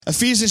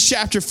Ephesians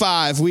chapter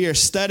 5, we are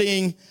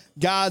studying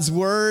God's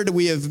word.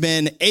 We have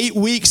been 8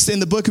 weeks in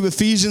the book of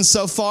Ephesians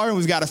so far, and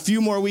we've got a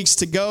few more weeks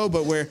to go,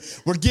 but we're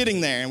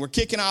getting there, and we're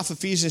kicking off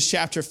Ephesians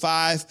chapter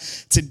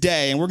 5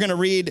 today, and we're going to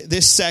read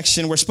this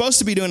section. We're supposed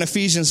to be doing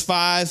Ephesians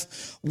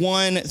 5,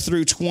 1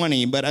 through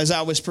 20, but as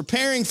I was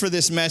preparing for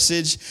this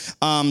message,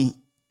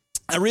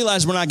 I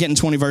realized we're not getting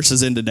 20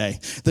 verses in today.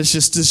 There's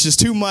just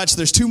too much.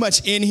 There's too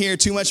much in here,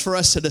 too much for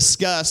us to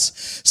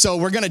discuss. So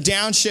we're going to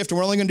downshift.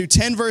 We're only going to do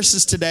 10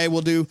 verses today.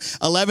 We'll do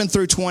 11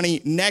 through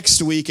 20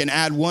 next week and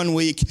add 1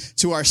 week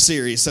to our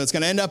series. So it's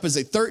going to end up as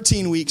a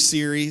 13-week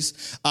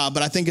series, but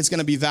I think it's going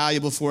to be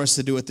valuable for us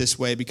to do it this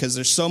way because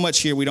there's so much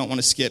here we don't want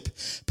to skip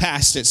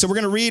past it. So we're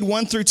going to read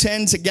 1 through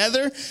 10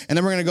 together, and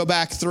then we're going to go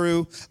back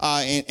through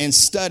and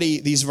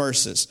study these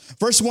verses.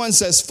 Verse 1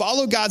 says,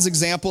 "Follow God's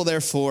example,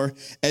 therefore,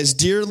 as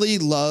dearly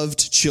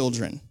loved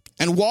children,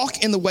 and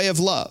walk in the way of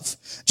love,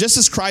 just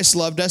as Christ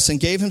loved us and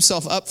gave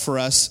himself up for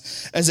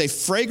us as a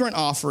fragrant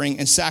offering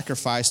and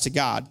sacrifice to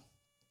God.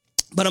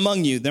 But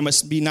among you there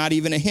must be not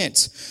even a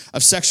hint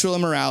of sexual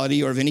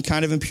immorality or of any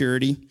kind of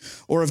impurity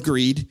or of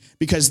greed,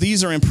 because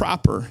these are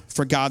improper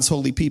for God's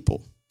holy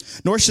people.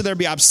 Nor should there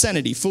be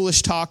obscenity,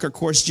 foolish talk, or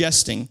coarse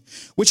jesting,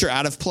 which are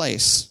out of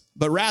place,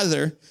 but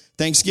rather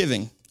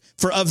thanksgiving.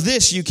 For of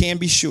this you can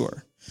be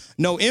sure.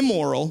 No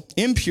immoral,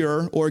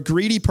 impure, or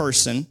greedy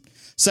person,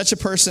 such a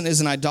person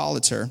is an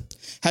idolater,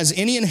 has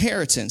any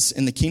inheritance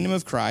in the kingdom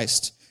of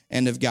Christ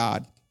and of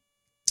God.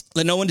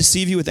 Let no one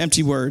deceive you with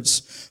empty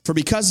words, for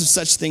because of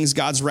such things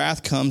God's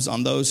wrath comes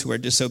on those who are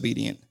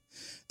disobedient.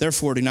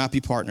 Therefore, do not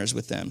be partners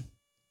with them.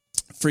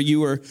 For you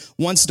were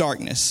once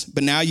darkness,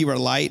 but now you are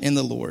light in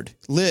the Lord.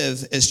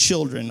 Live as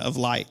children of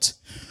light.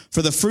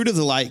 For the fruit of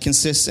the light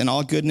consists in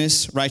all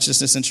goodness,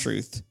 righteousness, and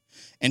truth.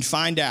 And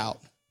find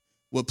out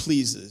what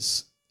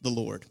pleases the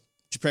Lord."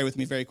 Would you pray with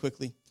me very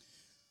quickly?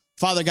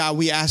 Father God,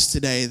 we ask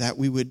today that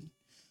we would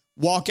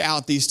walk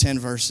out these 10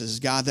 verses,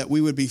 God, that we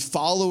would be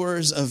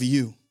followers of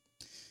you,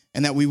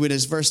 and that we would,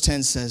 as verse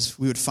 10 says,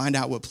 we would find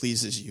out what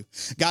pleases you.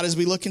 God, as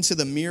we look into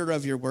the mirror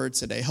of your word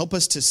today, help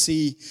us to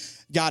see,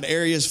 God,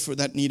 areas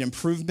that need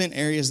improvement,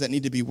 areas that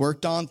need to be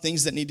worked on,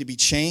 things that need to be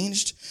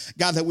changed.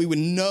 God, that we would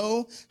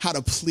know how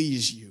to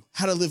please you,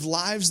 how to live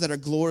lives that are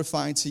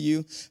glorifying to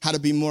you, how to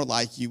be more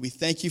like you. We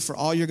thank you for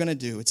all you're going to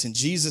do. It's in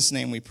Jesus'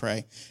 name we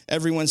pray.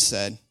 Everyone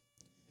said,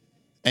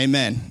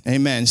 amen.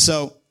 Amen.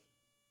 So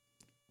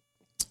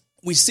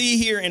we see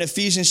here in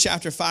Ephesians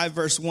chapter 5,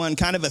 verse 1,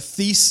 kind of a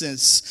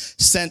thesis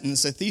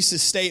sentence, a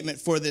thesis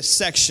statement for this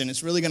section.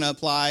 It's really going to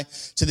apply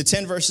to the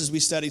 10 verses we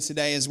study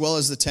today, as well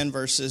as the 10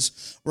 verses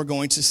we're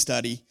going to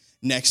study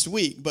next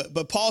week.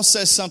 But Paul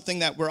says something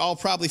that we're all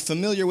probably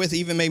familiar with,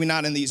 even maybe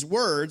not in these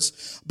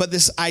words, but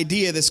this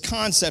idea, this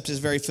concept is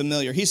very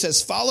familiar. He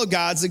says, "Follow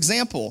God's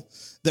example,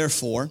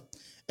 therefore,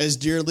 as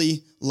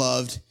dearly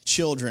loved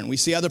children." We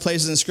see other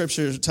places in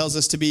Scripture it tells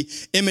us to be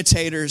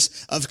imitators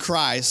of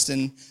Christ.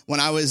 And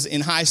when I was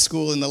in high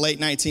school in the late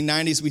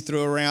 1990s, we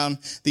threw around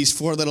these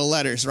 4 little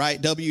letters,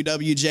 right?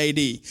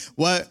 WWJD.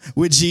 What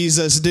would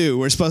Jesus do?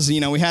 We're supposed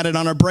to, we had it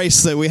on our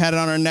bracelet. We had it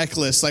on our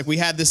necklace. Like we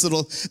had this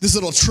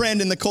little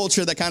trend in the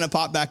culture that kind of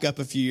popped back up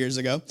a few years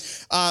ago.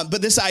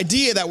 But this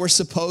idea that we're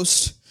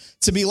supposed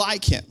to be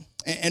like him.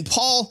 And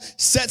Paul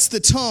sets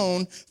the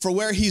tone for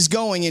where he's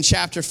going in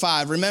chapter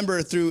 5.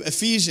 Remember, through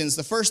Ephesians,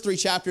 the first 3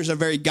 chapters are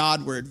very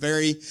Godward,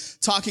 very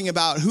talking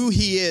about who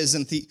he is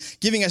and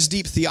giving us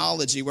deep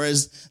theology,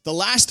 whereas the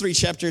last 3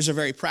 chapters are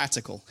very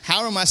practical.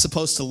 How am I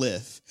supposed to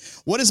live?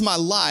 What is my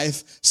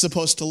life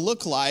supposed to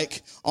look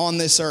like on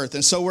this earth?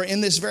 And so we're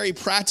in this very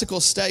practical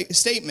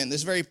statement,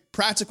 this very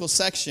practical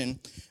section.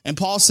 And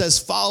Paul says,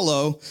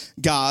 follow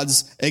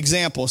God's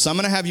example. So I'm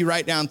going to have you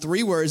write down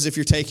 3 words if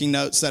you're taking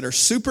notes that are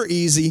super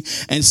easy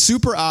and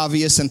super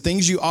obvious and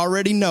things you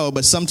already know,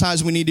 but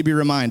sometimes we need to be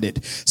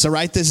reminded. So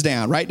write this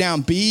down. Write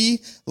down,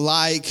 be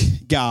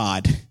like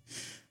God.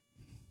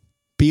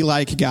 Be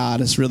like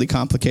God. It's really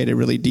complicated,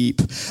 really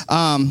deep.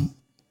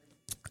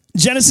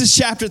 Genesis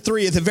chapter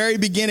 3, at the very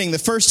beginning, the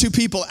first 2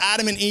 people,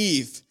 Adam and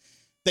Eve,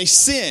 they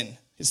sin.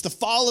 It's the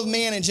fall of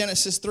man in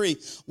Genesis 3.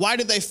 Why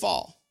did they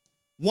fall?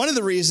 One of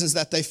the reasons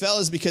that they fell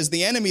is because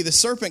the enemy, the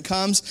serpent,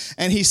 comes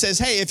and he says,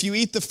 hey, if you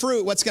eat the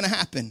fruit, what's going to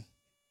happen?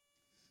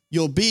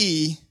 You'll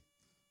be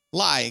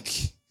like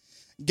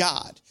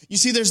God. You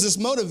see, there's this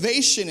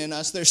motivation in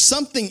us. There's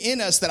something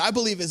in us that I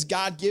believe is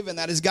God-given,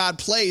 that is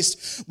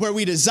God-placed, where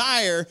we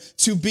desire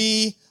to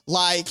be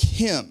like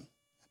him.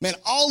 Man,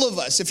 all of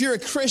us, if you're a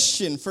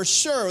Christian, for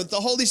sure, with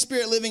the Holy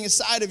Spirit living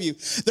inside of you,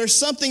 there's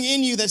something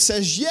in you that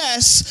says,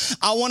 yes,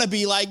 I want to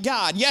be like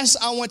God. Yes,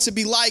 I want to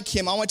be like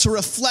him. I want to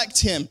reflect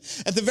him.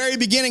 At the very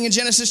beginning in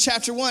Genesis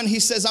chapter 1,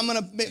 he says, I'm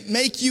going to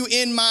make you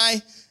in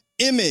my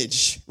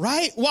image,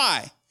 right?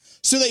 Why?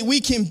 So that we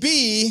can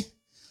be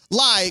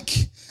like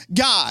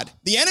God.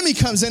 The enemy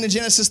comes in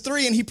Genesis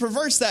 3 and he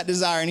perverts that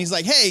desire. And he's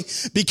like, hey,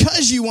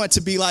 because you want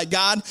to be like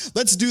God,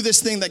 let's do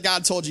this thing that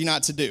God told you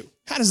not to do.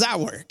 How does that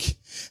work?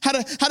 How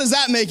does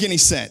that make any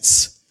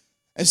sense?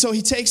 And so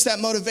he takes that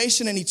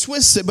motivation and he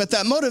twists it, but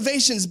that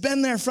motivation's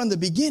been there from the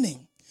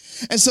beginning.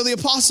 And so the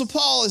Apostle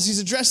Paul, as he's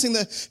addressing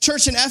the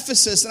church in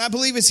Ephesus, and I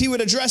believe as he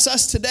would address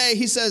us today,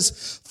 he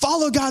says,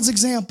 follow God's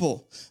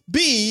example.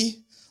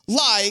 Be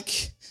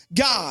like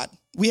God.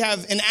 We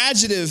have an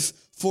adjective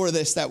for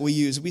this that we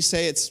use. We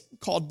say it's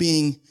called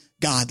being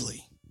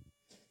godly.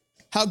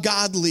 How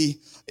godly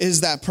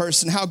is that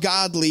person? How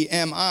godly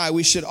am I?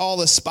 We should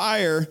all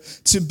aspire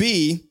to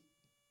be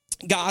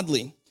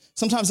godly.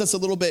 Sometimes that's a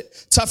little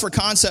bit tougher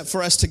concept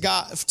for us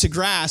to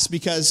grasp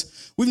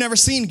because we've never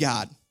seen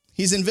God.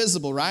 He's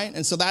invisible, right?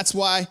 And so that's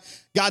why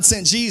God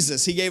sent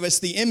Jesus. He gave us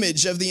the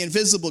image of the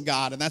invisible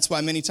God. And that's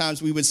why many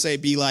times we would say,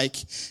 be like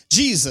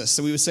Jesus.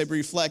 So we would say,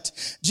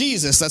 reflect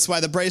Jesus. That's why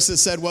the bracelet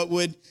said, what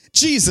would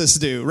Jesus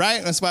do,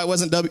 right? That's why it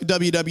wasn't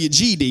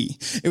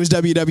WWGD. It was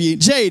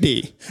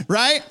WWJD,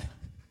 right?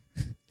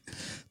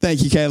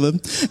 Thank you,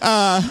 Caleb.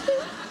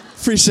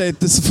 Appreciate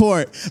the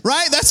support,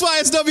 right? That's why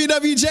it's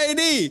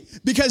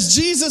WWJD, because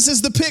Jesus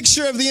is the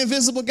picture of the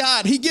invisible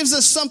God. He gives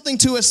us something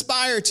to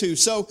aspire to.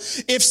 So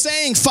if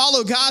saying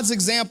follow God's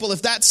example,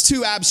 if that's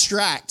too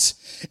abstract,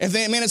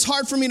 it's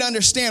hard for me to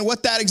understand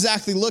what that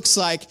exactly looks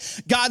like.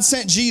 God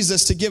sent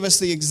Jesus to give us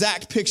the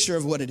exact picture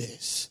of what it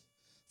is.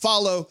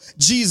 Follow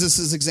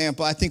Jesus'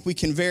 example. I think we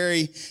can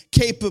very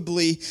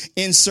capably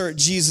insert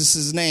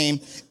Jesus' name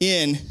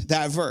in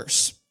that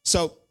verse.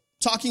 So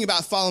talking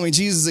about following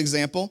Jesus'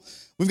 example,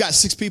 we've got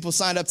 6 people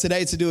signed up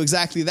today to do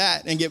exactly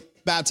that and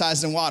get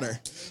baptized in water.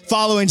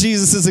 Following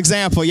Jesus'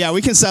 example. Yeah,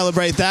 we can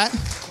celebrate that.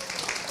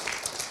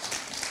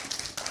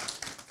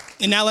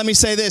 And now let me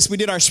say this. We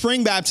did our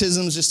spring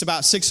baptisms just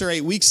about 6 or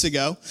 8 weeks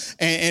ago.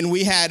 And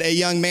we had a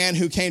young man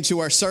who came to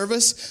our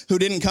service who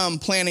didn't come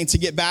planning to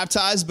get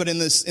baptized. But in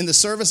the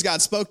service,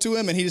 God spoke to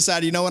him and he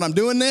decided, you know what, I'm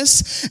doing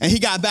this. And he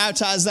got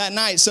baptized that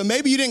night. So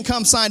maybe you didn't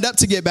come signed up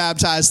to get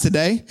baptized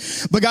today.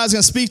 But God's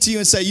going to speak to you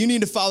and say, you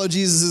need to follow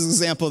Jesus'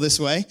 example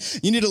this way.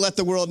 You need to let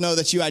the world know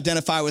that you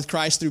identify with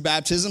Christ through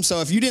baptism.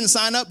 So if you didn't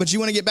sign up, but you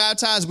want to get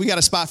baptized, we got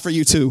a spot for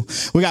you too.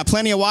 We got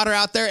plenty of water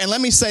out there. And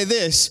let me say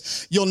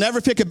this, you'll never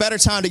pick a better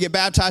time to get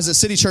baptized at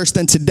City Church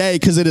than today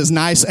because it is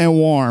nice and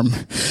warm.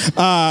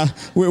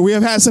 We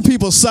have had some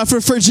people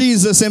suffer for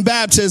Jesus in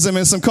baptism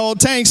in some cold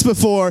tanks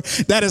before.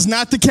 That is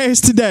not the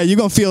case today. You're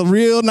going to feel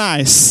real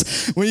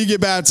nice when you get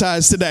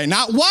baptized today.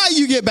 Not why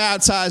you get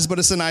baptized, but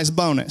it's a nice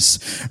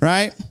bonus,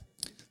 right?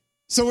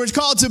 So we're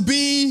called to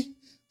be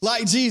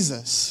like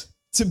Jesus,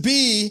 to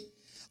be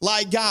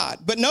like God.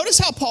 But notice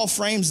how Paul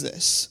frames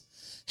this.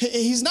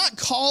 He's not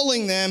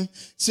calling them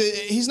to,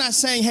 he's not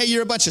saying, hey,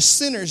 you're a bunch of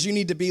sinners, you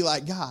need to be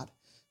like God.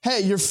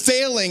 Hey, you're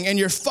failing and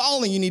you're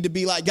falling, you need to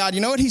be like God.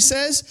 You know what he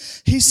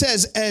says? He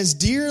says, as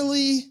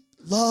dearly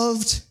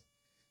loved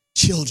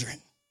children.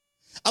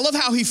 I love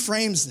how he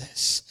frames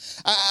this.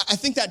 I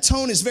think that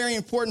tone is very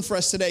important for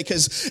us today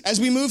because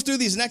as we move through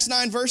these next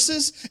 9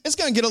 verses, it's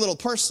going to get a little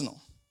personal.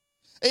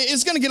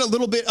 It's going to get a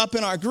little bit up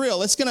in our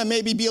grill. It's going to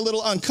maybe be a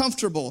little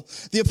uncomfortable.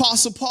 The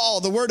Apostle Paul,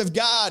 the Word of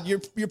God,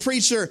 your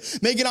preacher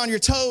may get on your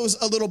toes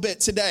a little bit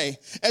today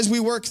as we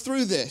work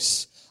through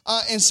this.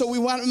 And so we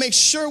want to make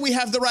sure we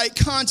have the right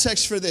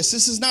context for this.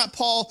 This is not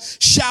Paul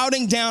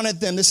shouting down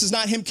at them. This is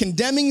not him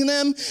condemning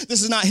them.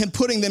 This is not him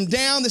putting them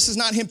down. This is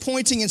not him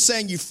pointing and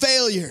saying, you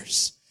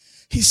failures.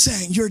 He's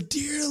saying, you're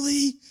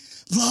dearly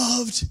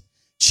loved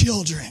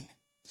children.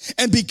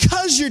 And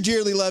because you're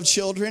dearly loved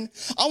children,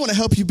 I want to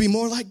help you be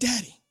more like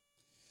Daddy.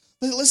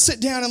 Let's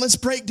sit down and let's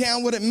break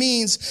down what it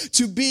means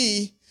to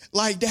be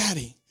like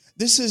Daddy.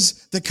 This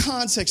is the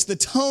context, the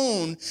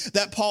tone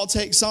that Paul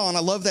takes on. I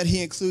love that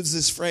he includes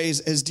this phrase,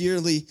 as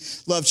dearly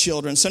loved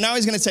children. So now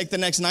he's going to take the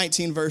next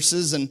 19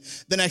 verses and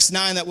the next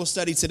 9 that we'll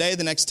study today,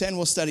 the next 10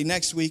 we'll study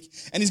next week,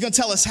 and he's going to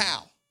tell us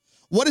how.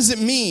 What does it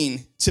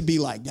mean to be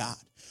like God?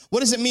 What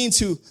does it mean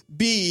to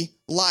be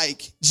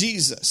like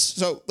Jesus?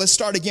 So let's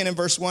start again in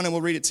verse 1 and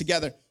we'll read it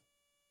together.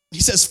 He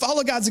says,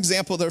 follow God's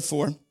example,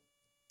 therefore,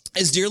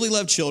 as dearly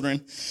loved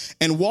children,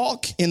 and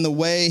walk in the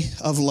way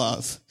of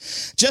love,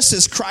 just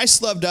as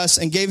Christ loved us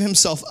and gave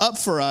himself up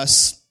for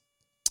us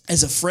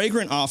as a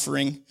fragrant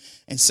offering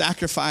and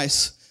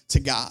sacrifice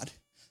to God.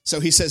 So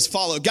he says,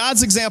 follow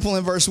God's example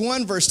in verse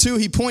 1. Verse 2,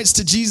 he points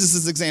to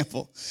Jesus'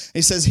 example.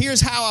 He says,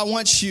 here's how I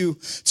want you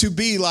to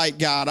be like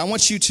God. I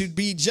want you to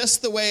be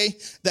just the way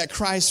that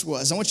Christ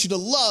was. I want you to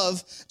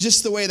love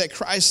just the way that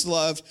Christ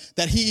loved,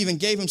 that he even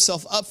gave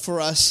himself up for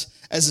us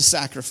as a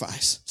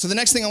sacrifice. So the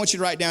next thing I want you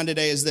to write down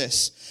today is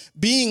this.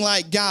 Being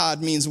like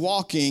God means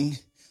walking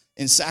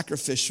in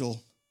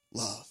sacrificial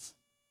love.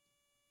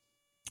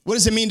 What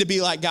does it mean to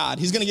be like God?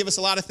 He's going to give us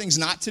a lot of things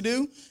not to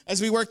do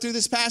as we work through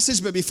this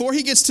passage, but before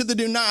he gets to the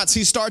do nots,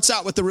 he starts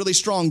out with the really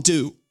strong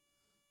do.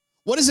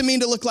 What does it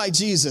mean to look like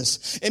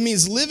Jesus? It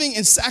means living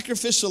in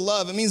sacrificial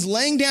love. It means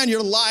laying down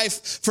your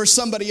life for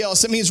somebody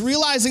else. It means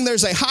realizing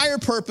there's a higher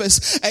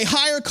purpose, a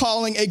higher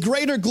calling, a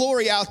greater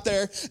glory out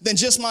there than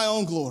just my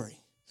own glory,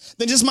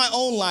 than just my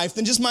own life,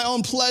 than just my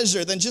own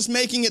pleasure, than just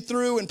making it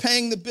through and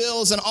paying the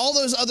bills and all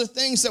those other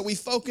things that we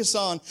focus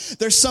on.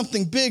 There's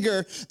something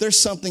bigger. There's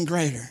something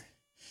greater.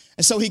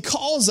 And so he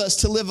calls us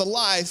to live a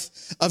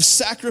life of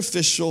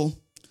sacrificial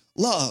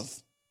love.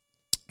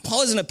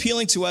 Paul isn't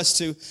appealing to us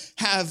to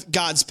have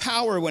God's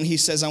power when he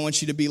says, I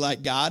want you to be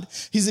like God.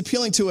 He's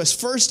appealing to us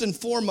first and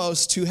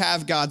foremost to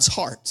have God's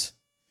heart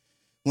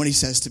when he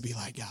says to be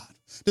like God.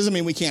 Doesn't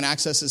mean we can't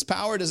access his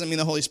power. Doesn't mean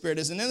the Holy Spirit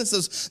isn't in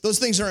us. Those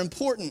things are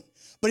important.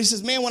 But he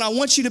says, man, when I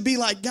want you to be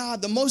like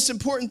God, the most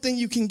important thing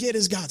you can get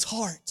is God's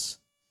heart.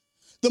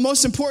 The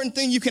most important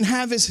thing you can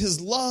have is his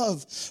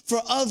love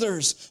for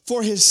others,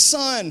 for his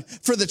son,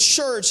 for the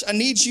church. I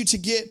need you to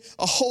get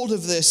a hold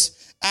of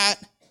this at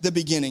the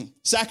beginning.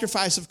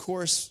 Sacrifice, of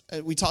course,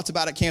 we talked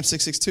about at Camp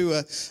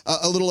 662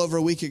 a little over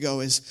a week ago,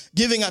 is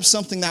giving up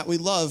something that we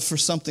love for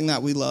something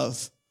that we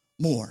love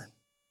more.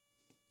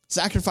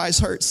 Sacrifice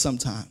hurts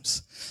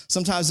sometimes.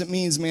 Sometimes it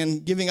means, man,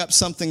 giving up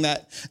something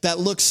that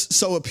looks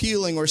so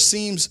appealing or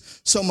seems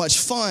so much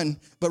fun,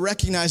 but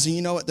recognizing,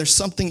 you know what, there's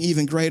something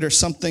even greater,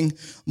 something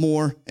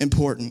more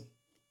important.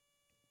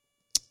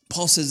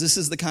 Paul says this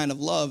is the kind of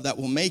love that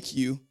will make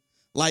you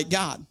like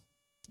God.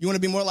 You want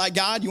to be more like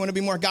God? You want to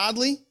be more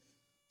godly?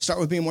 Start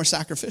with being more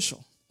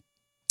sacrificial.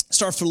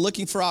 Start for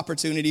looking for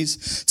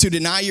opportunities to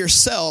deny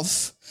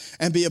yourself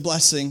and be a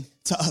blessing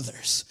to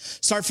others.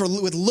 Start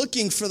with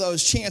looking for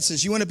those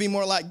chances. You want to be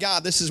more like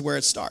God, this is where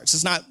it starts.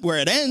 It's not where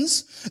it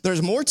ends.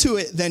 There's more to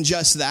it than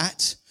just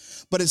that.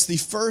 But it's the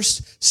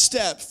first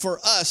step for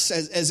us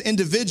as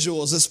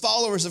individuals, as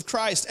followers of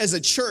Christ, as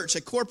a church,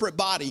 a corporate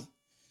body.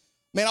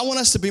 Man, I want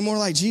us to be more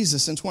like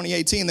Jesus in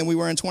 2018 than we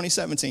were in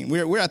 2017.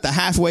 We're at the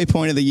halfway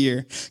point of the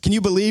year. Can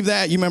you believe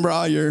that? You remember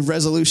all your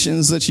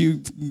resolutions that you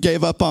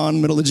gave up on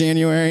middle of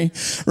January,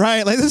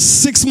 right? Like this is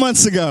 6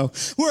 months ago.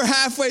 We're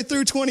halfway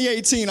through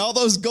 2018. All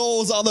those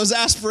goals, all those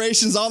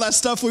aspirations, all that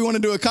stuff we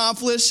wanted to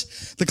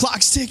accomplish, the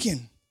clock's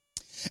ticking.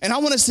 And I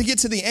want us to get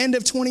to the end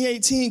of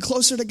 2018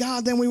 closer to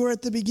God than we were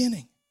at the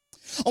beginning.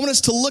 I want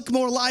us to look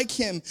more like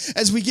him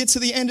as we get to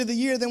the end of the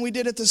year than we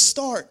did at the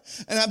start.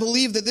 And I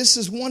believe that this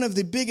is one of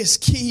the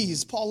biggest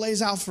keys Paul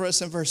lays out for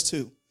us in verse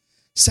 2.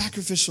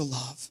 Sacrificial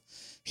love.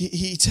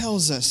 He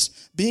tells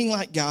us being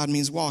like God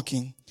means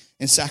walking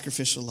in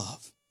sacrificial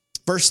love.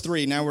 Verse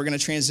 3, now we're going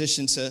to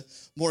transition to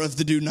more of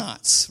the do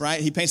nots, right?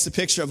 He paints the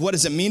picture of what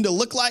does it mean to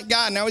look like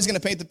God. Now he's going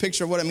to paint the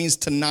picture of what it means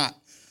to not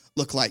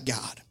look like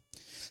God.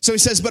 So he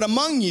says, but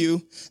among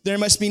you, there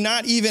must be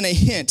not even a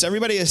hint.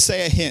 Everybody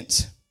say a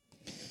hint.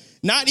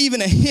 Not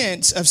even a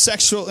hint of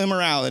sexual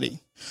immorality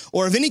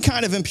or of any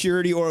kind of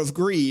impurity or of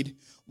greed.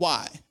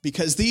 Why?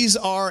 Because these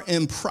are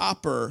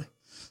improper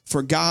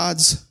for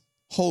God's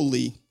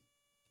holy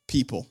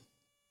people.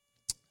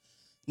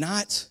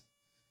 Not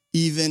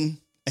even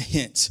a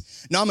hint.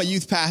 Now, I'm a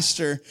youth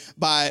pastor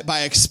by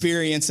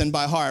experience and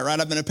by heart, right?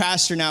 I've been a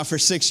pastor now for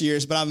 6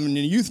 years, but I've been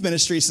in youth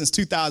ministry since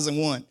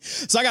 2001.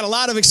 So I got a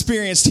lot of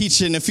experience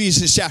teaching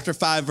Ephesians chapter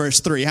 5, verse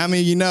 3. How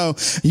many of you know,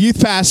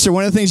 youth pastor,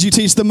 one of the things you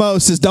teach the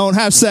most is don't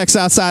have sex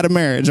outside of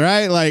marriage,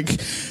 right?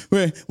 Like,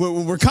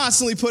 we're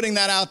constantly putting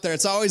that out there.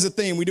 It's always a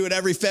theme. We do it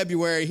every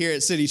February here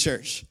at City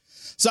Church.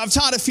 So I've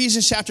taught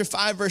Ephesians chapter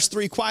 5, verse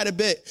 3 quite a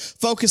bit,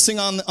 focusing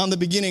on the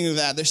beginning of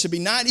that. There should be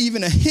not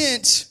even a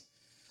hint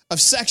of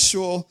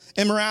sexual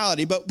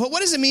immorality. But what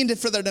does it mean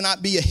for there to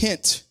not be a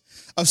hint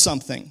of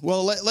something?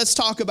 Well, let's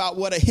talk about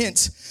what a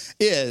hint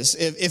is.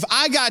 If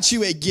I got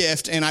you a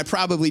gift, and I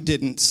probably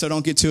didn't, so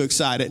don't get too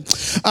excited.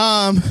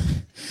 But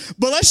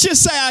let's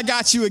just say I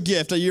got you a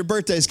gift, or your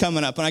birthday's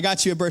coming up, and I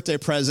got you a birthday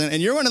present,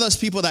 and you're one of those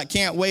people that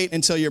can't wait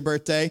until your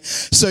birthday.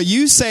 So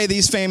you say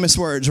these famous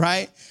words,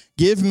 right?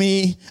 Give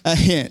me a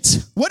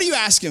hint. What are you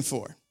asking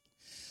for?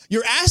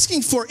 You're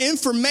asking for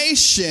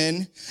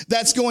information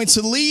that's going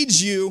to lead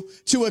you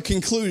to a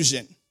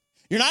conclusion.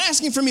 You're not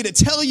asking for me to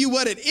tell you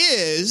what it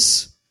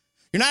is.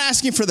 You're not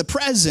asking for the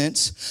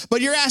present, but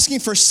you're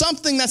asking for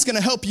something that's going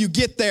to help you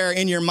get there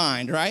in your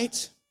mind,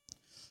 right?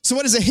 So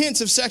what is a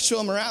hint of sexual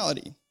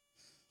immorality?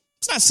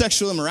 It's not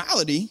sexual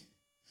immorality.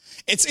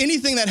 It's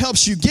anything that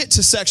helps you get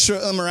to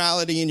sexual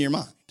immorality in your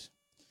mind.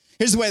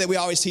 Here's the way that we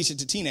always teach it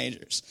to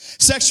teenagers.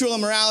 Sexual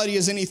immorality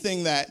is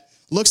anything that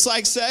looks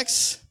like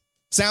sex,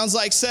 sounds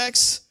like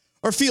sex,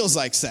 or feels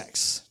like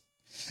sex.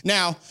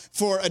 Now,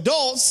 for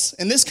adults,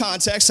 in this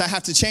context, I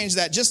have to change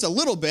that just a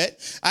little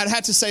bit. I'd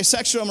have to say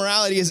sexual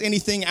immorality is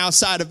anything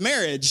outside of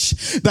marriage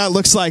that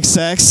looks like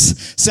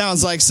sex,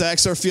 sounds like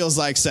sex, or feels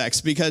like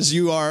sex, because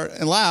you are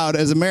allowed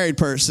as a married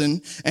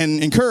person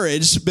and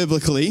encouraged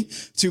biblically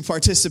to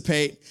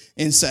participate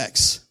in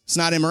sex. It's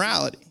not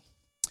immorality.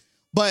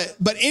 But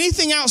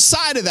anything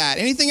outside of that,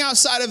 anything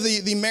outside of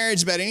the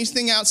marriage bed,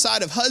 anything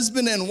outside of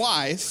husband and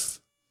wife,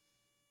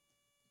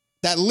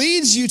 that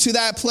leads you to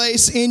that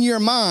place in your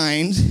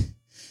mind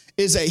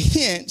is a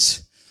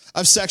hint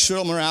of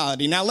sexual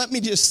immorality. Now, let me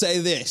just say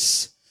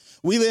this.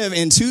 We live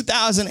in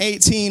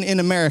 2018 in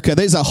America.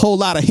 There's a whole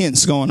lot of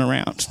hints going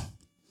around,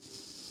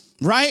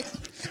 right?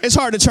 It's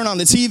hard to turn on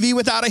the TV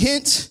without a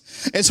hint.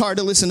 It's hard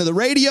to listen to the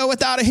radio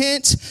without a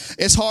hint.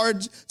 It's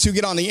hard to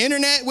get on the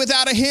internet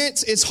without a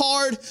hint. It's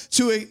hard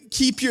to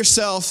keep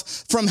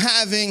yourself from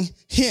having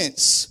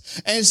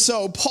hints. And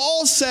so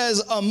Paul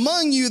says,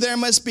 among you there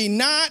must be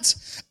not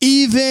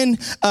even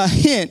a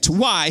hint.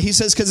 Why? He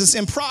says, because it's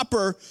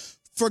improper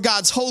for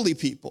God's holy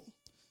people.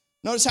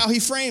 Notice how he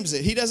frames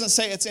it. He doesn't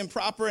say it's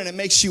improper and it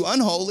makes you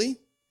unholy.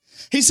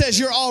 He says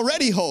you're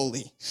already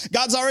holy.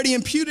 God's already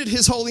imputed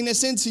his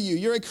holiness into you.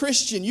 You're a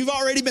Christian. You've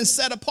already been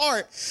set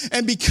apart.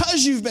 And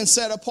because you've been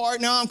set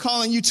apart, now I'm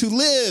calling you to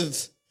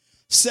live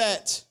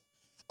set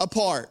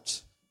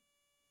apart.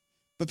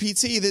 But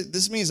PT,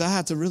 this means I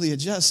have to really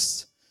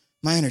adjust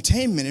my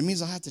entertainment. It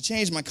means I have to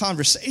change my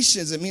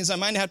conversations. It means I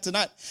might have to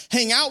not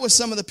hang out with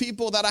some of the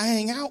people that I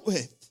hang out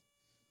with.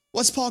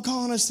 What's Paul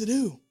calling us to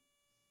do?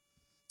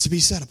 To be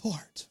set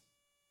apart.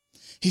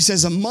 He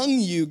says, among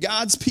you,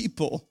 God's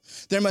people,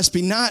 there must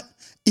be not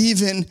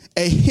even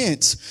a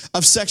hint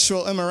of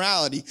sexual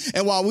immorality.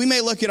 And while we may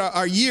look at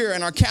our year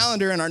and our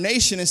calendar and our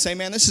nation and say,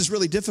 man, this is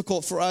really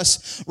difficult for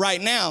us right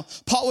now,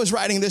 Paul was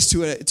writing this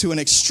to an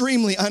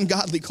extremely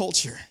ungodly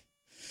culture,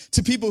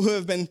 to people who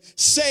have been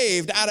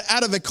saved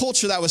out of a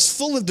culture that was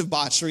full of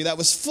debauchery, that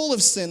was full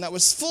of sin, that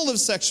was full of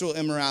sexual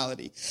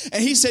immorality.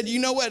 And he said, you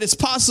know what? It's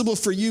possible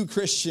for you,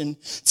 Christian,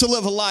 to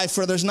live a life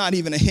where there's not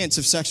even a hint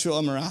of sexual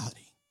immorality.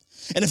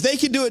 And if they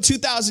could do it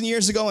 2,000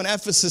 years ago in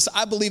Ephesus,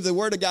 I believe the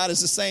word of God is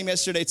the same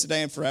yesterday,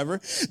 today, and forever.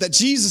 That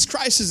Jesus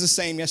Christ is the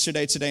same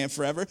yesterday, today, and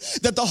forever.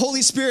 That the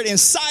Holy Spirit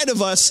inside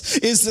of us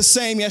is the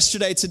same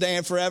yesterday, today,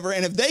 and forever.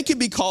 And if they could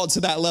be called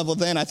to that level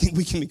then, I think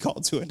we can be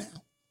called to it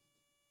now.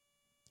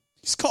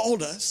 He's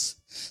called us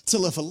to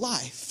live a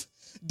life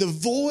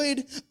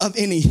devoid of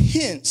any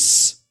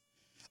hints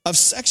of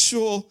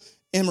sexual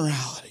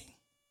immorality.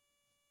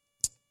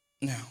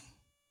 Now,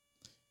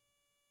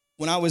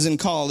 when I was in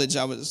college,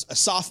 I was a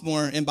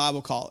sophomore in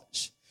Bible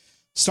college.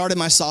 Started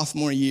my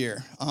sophomore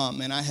year,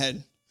 and I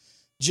had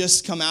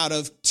just come out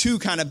of two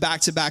kind of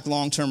back-to-back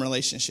long-term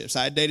relationships.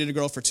 I had dated a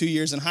girl for 2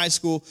 years in high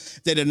school,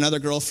 dated another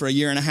girl for a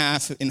year and a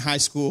half in high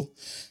school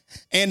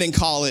and in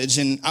college.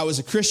 And I was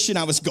a Christian.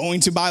 I was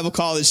going to Bible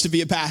college to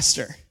be a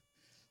pastor.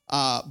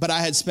 But I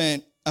had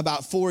spent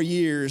about 4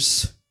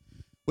 years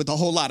with a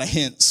whole lot of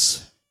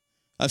hints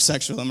of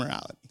sexual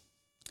immorality.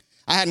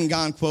 I hadn't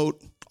gone,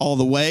 quote, all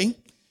the way,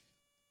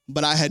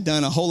 but I had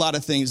done a whole lot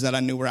of things that I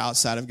knew were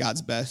outside of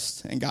God's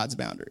best and God's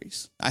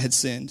boundaries. I had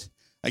sinned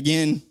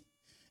again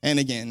and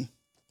again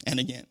and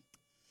again.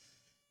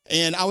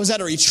 And I was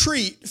at a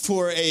retreat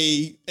for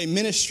a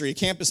ministry, a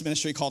campus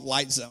ministry called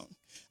Light Zone.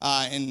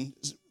 And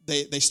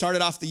they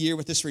started off the year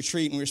with this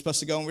retreat, and we were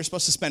supposed to go, and we were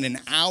supposed to spend an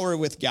hour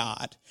with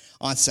God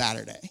on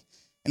Saturday.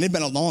 And it'd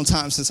been a long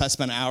time since I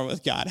spent an hour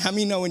with God. How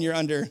many know when you're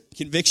under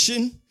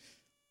conviction,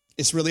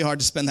 it's really hard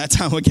to spend that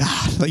time with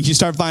God? Like, you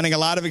start finding a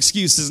lot of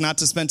excuses not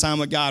to spend time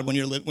with God when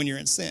you're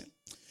in sin.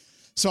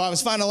 So I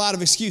was finding a lot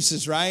of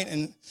excuses, right?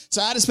 And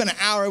so I had to spend an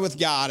hour with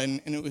God,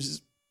 and it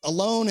was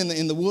alone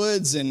in the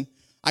woods, and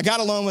I got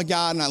alone with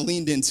God, and I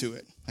leaned into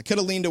it. I could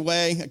have leaned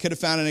away. I could have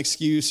found an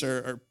excuse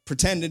or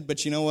pretended,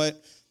 but you know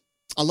what?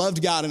 I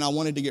loved God, and I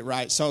wanted to get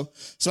right. So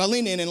I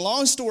leaned in, and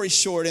long story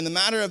short, in the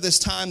matter of this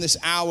time, this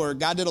hour,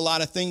 God did a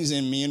lot of things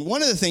in me, and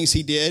one of the things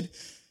he did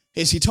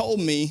is he told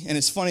me, and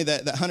it's funny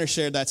that Hunter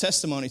shared that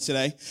testimony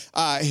today.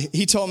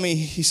 He told me,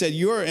 he said,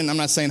 and I'm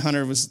not saying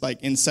Hunter was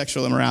like in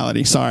sexual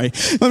immorality, sorry.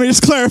 Let me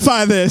just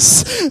clarify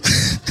this.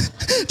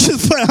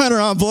 Just put Hunter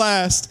on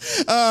blast.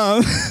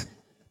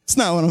 It's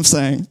not what I'm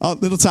saying.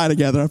 It'll tie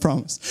together, I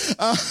promise.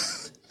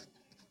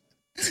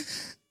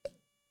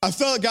 I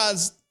felt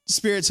God's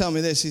Spirit tell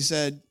me this. He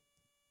said,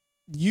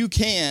 you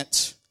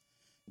can't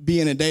be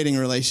in a dating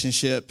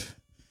relationship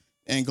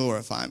and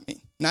glorify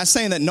me. Not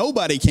saying that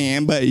nobody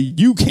can, but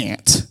you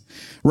can't,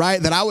 right?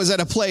 That I was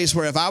at a place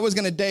where if I was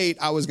going to date,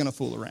 I was going to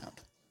fool around.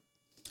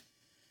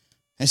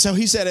 And so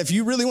he said, if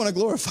you really want to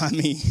glorify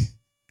me,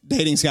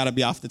 dating's got to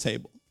be off the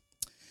table.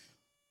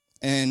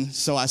 And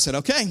so I said,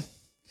 okay. And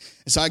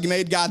so I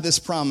made God this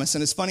promise.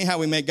 And it's funny how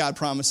we make God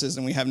promises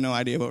and we have no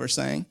idea what we're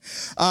saying.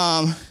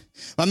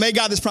 I made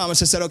God this promise.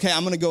 I said, okay,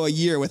 I'm going to go a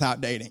year without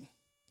dating.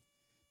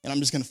 And I'm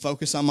just going to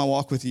focus on my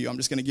walk with you. I'm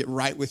just going to get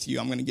right with you.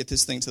 I'm going to get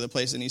this thing to the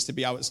place it needs to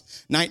be. I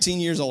was 19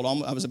 years old.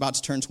 I was about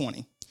to turn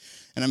 20.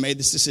 And I made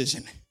this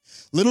decision.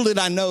 Little did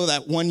I know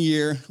that 1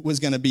 year was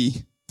going to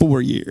be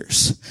 4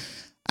 years.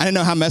 I didn't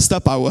know how messed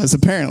up I was,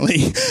 apparently,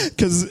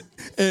 because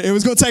it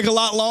was going to take a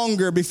lot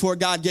longer before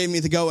God gave me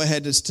the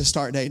go-ahead to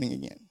start dating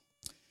again.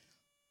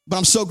 But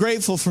I'm so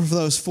grateful for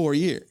those 4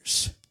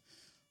 years.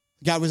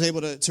 God was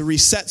able to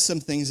reset some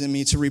things in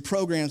me, to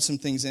reprogram some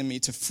things in me,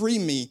 to free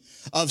me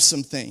of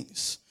some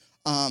things.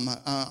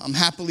 I'm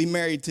happily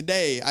married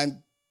today. I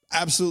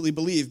absolutely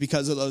believe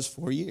because of those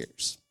 4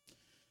 years.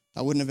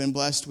 I wouldn't have been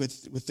blessed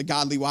with the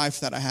godly wife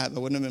that I have. I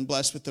wouldn't have been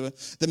blessed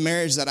with the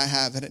marriage that I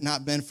have had it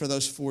not been for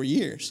those 4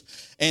 years.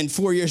 And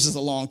 4 years is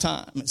a long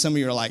time. Some of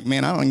you are like,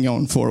 man, I don't go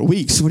in 4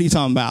 weeks. What are you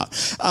talking about?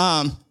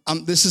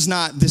 This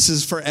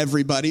is for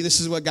everybody. This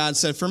is what God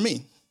said for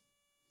me.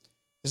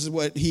 This is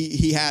what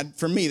he had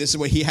for me. This is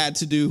what he had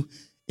to do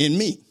in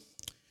me.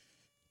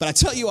 But I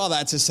tell you all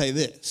that to say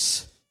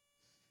this.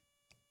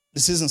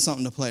 This isn't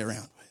something to play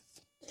around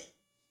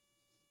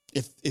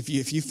with.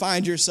 If you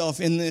find yourself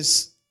in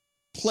this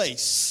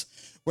place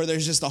where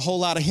there's just a whole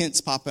lot of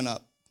hints popping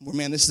up, where,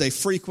 man, this is a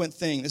frequent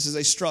thing. This is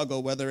a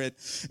struggle, whether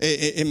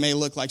it may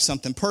look like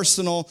something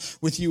personal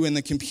with you and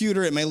the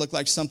computer. It may look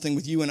like something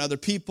with you and other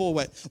people.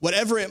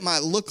 Whatever it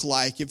might look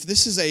like, if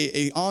this is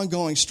a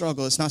ongoing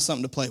struggle, it's not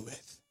something to play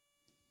with.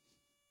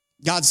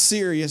 God's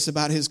serious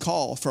about his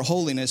call for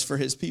holiness for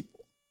his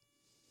people.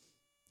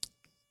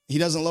 He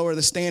doesn't lower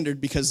the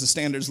standard because the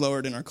standard's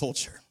lowered in our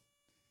culture.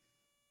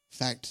 In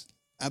fact,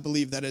 I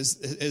believe that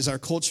as our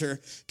culture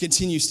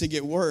continues to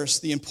get worse,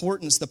 the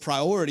importance, the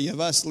priority of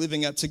us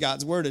living up to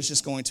God's word is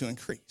just going to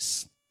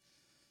increase.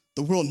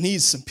 The world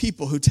needs some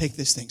people who take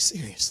this thing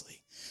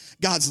seriously.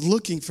 God's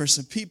looking for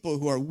some people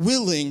who are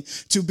willing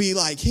to be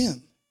like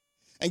him.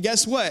 And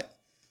guess what?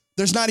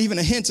 There's not even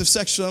a hint of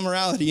sexual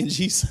immorality in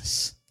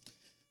Jesus.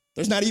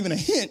 There's not even a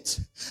hint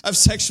of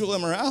sexual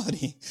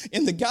immorality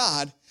in the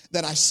God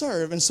that I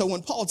serve. And so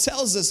when Paul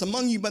tells us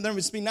among you, but there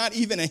must be not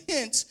even a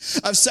hint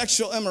of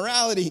sexual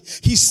immorality,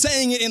 he's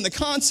saying it in the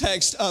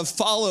context of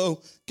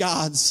follow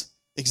God's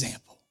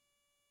example.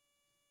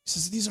 He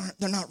says,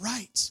 they're not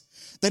right.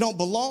 They don't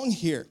belong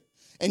here.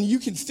 And you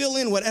can fill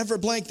in whatever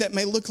blank that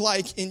may look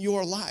like in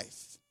your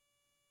life.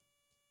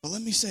 But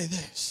let me say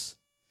this.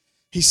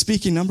 He's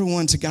speaking, number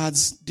one, to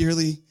God's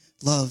dearly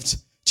loved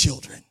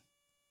children.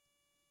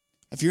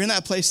 If you're in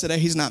that place today,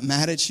 he's not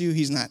mad at you.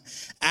 He's not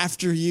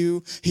after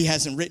you. He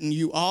hasn't written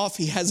you off.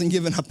 He hasn't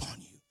given up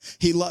on you.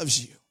 He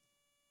loves you.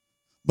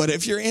 But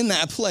if you're in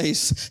that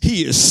place,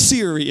 he is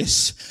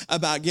serious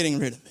about getting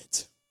rid of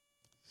it.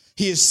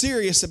 He is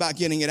serious about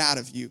getting it out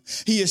of you.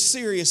 He is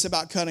serious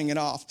about cutting it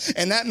off.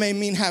 And that may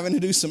mean having to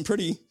do some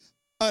pretty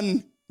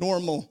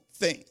unnormal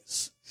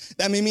things.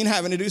 That may mean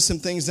having to do some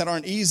things that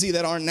aren't easy,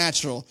 that aren't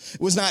natural. It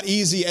was not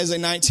easy as a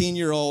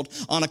 19-year-old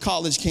on a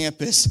college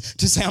campus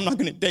to say, I'm not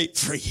going to date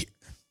for a year.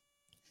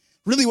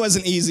 Really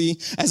wasn't easy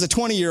as a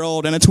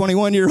 20-year-old and a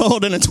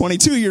 21-year-old and a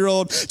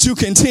 22-year-old to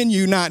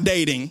continue not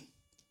dating.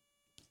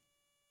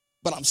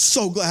 But I'm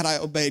so glad I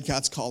obeyed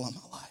God's call on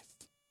my life.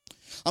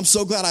 I'm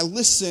so glad I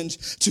listened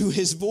to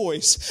his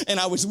voice and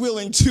I was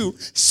willing to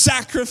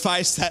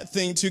sacrifice that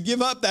thing, to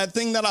give up that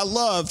thing that I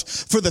loved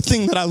for the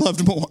thing that I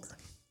loved more.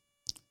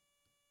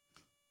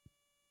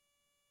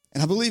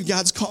 And I believe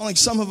God's calling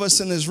some of us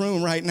in this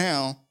room right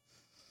now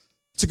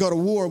to go to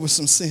war with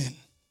some sin.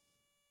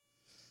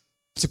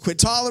 To quit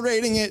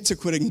tolerating it, to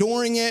quit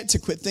ignoring it, to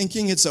quit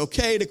thinking it's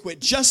okay, to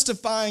quit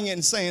justifying it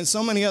and saying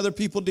so many other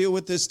people deal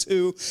with this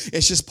too.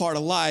 It's just part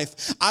of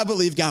life. I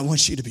believe God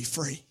wants you to be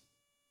free.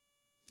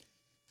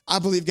 I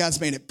believe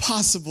God's made it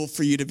possible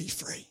for you to be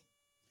free.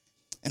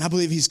 And I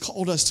believe he's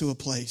called us to a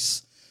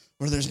place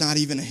where there's not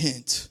even a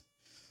hint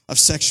of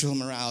sexual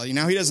immorality.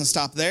 Now, he doesn't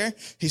stop there.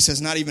 He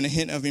says not even a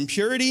hint of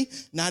impurity,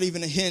 not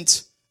even a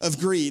hint of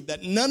greed,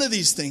 that none of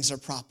these things are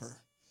proper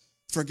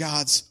for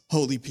God's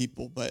holy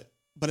people. But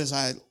as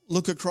I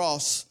look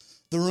across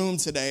the room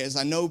today, as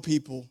I know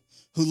people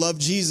who love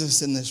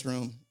Jesus in this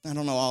room, I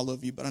don't know all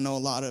of you, but I know a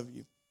lot of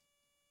you,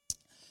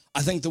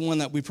 I think the one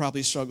that we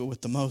probably struggle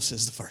with the most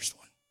is the first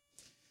one.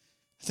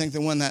 I think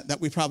the one that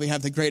we probably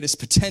have the greatest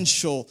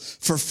potential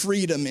for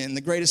freedom in,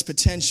 the greatest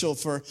potential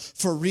for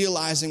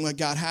realizing what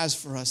God has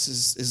for us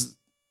is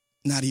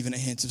not even a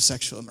hint of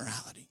sexual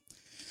immorality.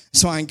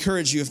 So I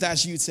encourage you, if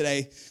that's you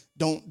today,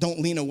 don't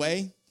lean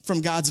away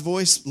from God's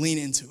voice, lean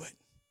into it.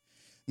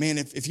 Man,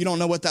 if you don't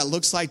know what that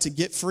looks like to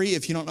get free,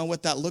 if you don't know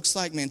what that looks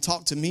like, man,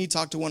 talk to me,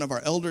 talk to one of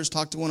our elders,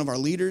 talk to one of our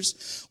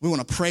leaders. We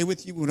want to pray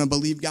with you. We want to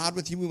believe God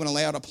with you. We want to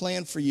lay out a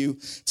plan for you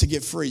to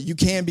get free. You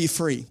can be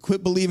free.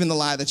 Quit believing the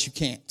lie that you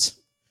can't.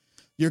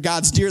 You're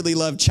God's dearly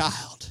loved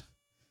child.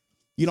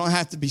 You don't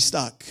have to be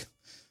stuck.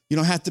 You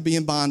don't have to be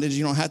in bondage.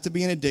 You don't have to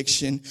be in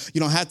addiction.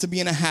 You don't have to be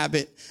in a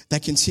habit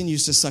that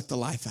continues to suck the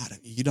life out of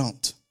you. You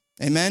don't.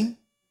 Amen?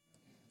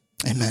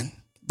 Amen.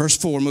 Verse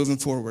 4, moving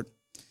forward.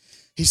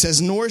 He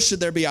says, nor should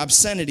there be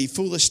obscenity,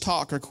 foolish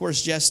talk, or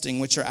coarse jesting,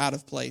 which are out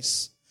of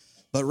place,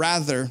 but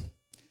rather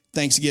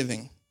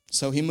thanksgiving.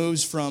 So he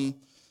moves from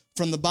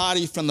the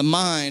body, from the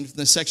mind, from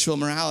the sexual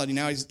morality.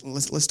 Now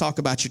let's talk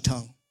about your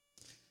tongue.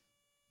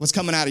 What's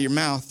coming out of your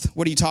mouth?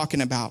 What are you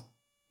talking about?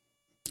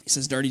 He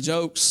says dirty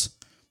jokes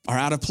are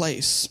out of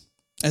place.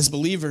 As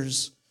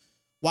believers,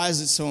 why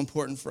is it so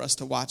important for us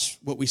to watch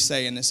what we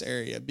say in this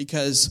area?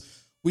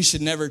 Because we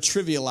should never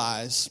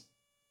trivialize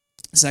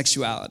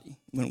sexuality.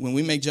 When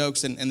we make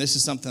jokes, and this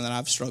is something that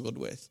I've struggled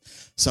with.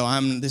 So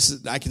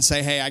I can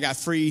say, hey, I got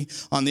free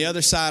on the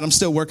other side. I'm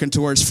still working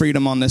towards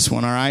freedom on this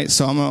one, all right?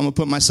 So I'm going to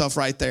put myself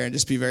right there and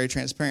just be very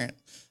transparent.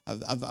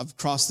 I've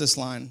crossed this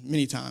line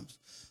many times.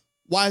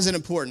 Why is it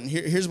important?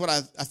 Here's what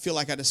I feel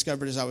like I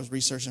discovered as I was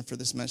researching for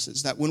this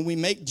message, that when we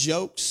make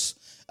jokes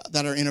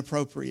that are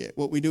inappropriate,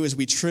 what we do is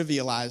we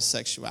trivialize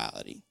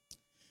sexuality.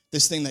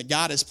 This thing that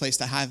God has placed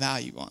a high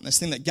value on, this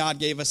thing that God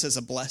gave us as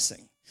a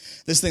blessing.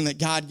 This thing that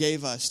God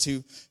gave us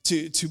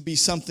to be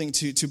something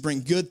to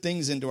bring good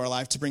things into our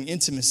life, to bring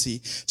intimacy,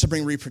 to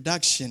bring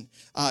reproduction,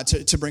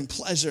 to bring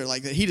pleasure,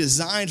 like that he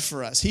designed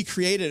for us. He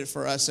created it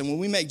for us. And when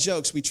we make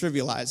jokes, we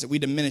trivialize it, we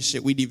diminish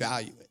it, we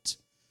devalue it.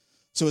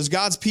 So as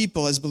God's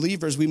people, as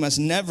believers, we must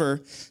never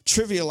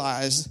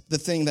trivialize the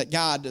thing that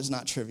God does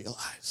not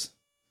trivialize.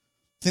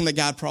 thing that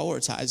God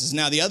prioritizes.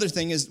 Now, the other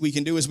thing is we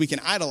can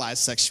idolize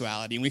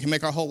sexuality, and we can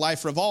make our whole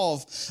life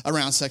revolve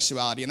around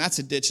sexuality, and that's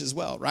a ditch as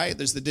well, right?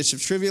 There's the ditch of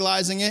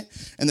trivializing it,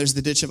 and there's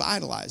the ditch of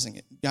idolizing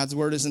it. God's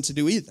word isn't to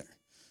do either.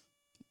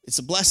 It's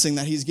a blessing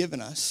that he's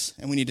given us,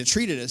 and we need to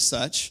treat it as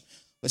such.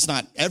 It's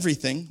not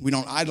everything. We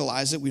don't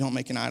idolize it. We don't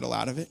make an idol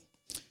out of it.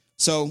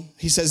 So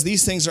he says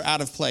these things are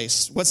out of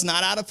place. What's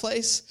not out of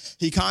place?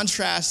 He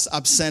contrasts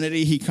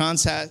obscenity. He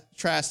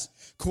contrasts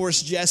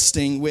coarse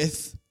jesting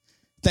with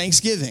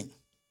thanksgiving.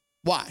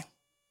 Why?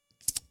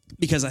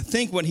 Because I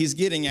think what he's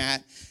getting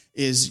at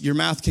is your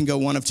mouth can go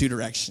one of two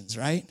directions,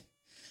 right?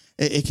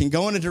 It can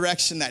go in a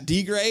direction that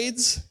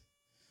degrades,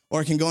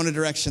 or it can go in a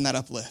direction that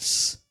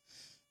uplifts.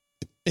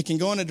 It can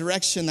go in a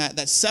direction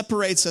that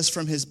separates us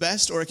from his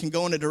best, or it can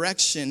go in a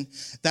direction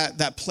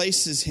that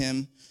places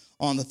him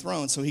on the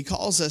throne. So he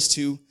calls us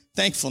to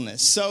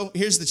thankfulness. So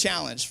here's the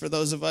challenge for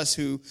those of us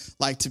who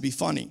like to be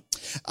funny.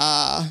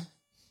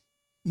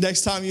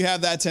 Next time you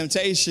have that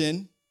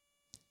temptation,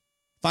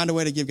 find a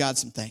way to give God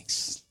some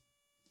thanks.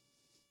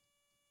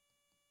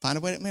 Find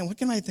a way to, man, what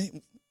can I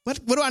think?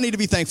 What do I need to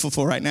be thankful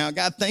for right now?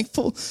 God,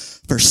 thankful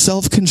for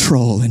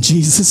self-control in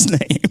Jesus'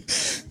 name.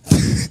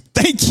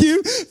 Thank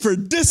you for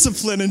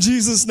discipline in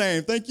Jesus'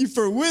 name. Thank you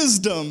for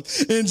wisdom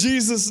in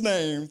Jesus'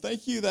 name.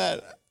 Thank you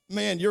that,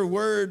 man, your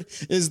word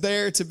is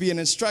there to be an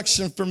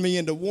instruction for me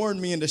and to warn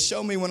me and to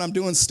show me when I'm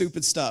doing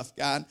stupid stuff,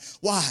 God.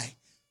 Why?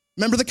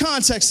 Remember the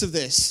context of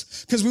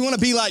this, because we want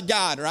to be like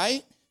God,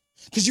 right?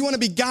 Because you want to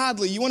be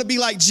godly. You want to be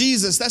like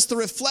Jesus. That's the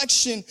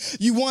reflection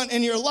you want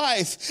in your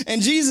life.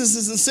 And Jesus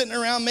isn't sitting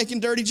around making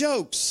dirty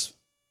jokes.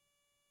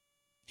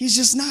 He's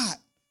just not.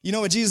 You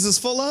know what Jesus is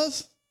full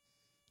of?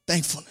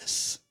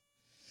 Thankfulness.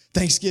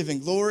 Thanksgiving.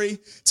 Glory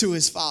to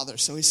his Father.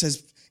 So he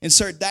says,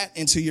 insert that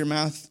into your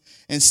mouth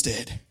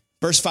instead.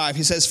 Verse 5,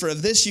 he says, for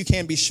of this you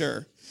can be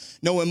sure.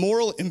 No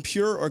immoral,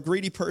 impure, or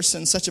greedy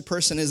person, such a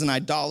person is an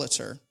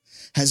idolater,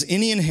 has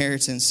any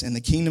inheritance in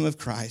the kingdom of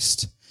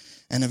Christ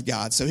and of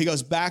God. So he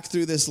goes back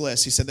through this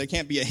list. He said there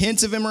can't be a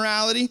hint of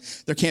immorality.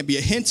 There can't be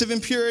a hint of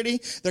impurity.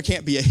 There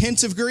can't be a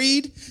hint of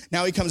greed.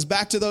 Now he comes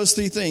back to those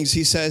three things.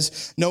 He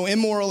says, no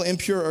immoral,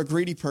 impure, or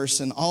greedy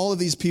person. All of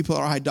these people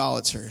are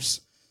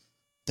idolaters.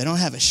 They don't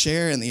have a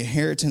share in the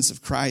inheritance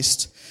of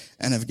Christ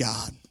and of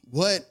God.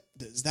 What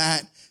does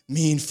that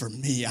mean for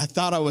me? I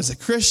thought I was a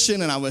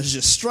Christian and I was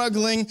just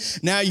struggling.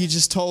 Now you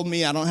just told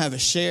me I don't have a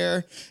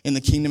share in the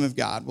kingdom of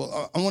God.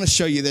 Well, I want to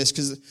show you this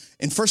because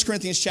in 1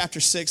 Corinthians chapter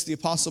 6, the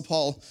Apostle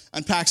Paul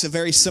unpacks a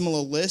very similar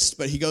list,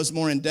 but he goes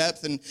more in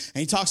depth and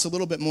he talks a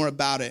little bit more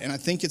about it. And I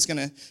think it's going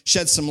to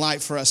shed some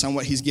light for us on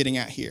what he's getting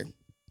at here.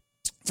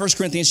 1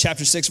 Corinthians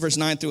chapter 6, verse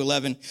 9 through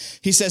 11,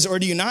 he says, or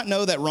do you not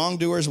know that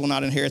wrongdoers will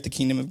not inherit the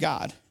kingdom of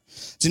God?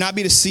 Do not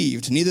be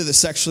deceived. Neither the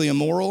sexually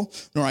immoral,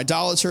 nor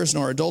idolaters,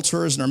 nor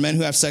adulterers, nor men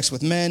who have sex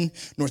with men,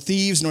 nor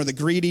thieves, nor the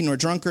greedy, nor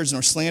drunkards,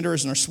 nor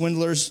slanderers, nor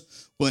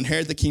swindlers will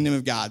inherit the kingdom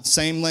of God.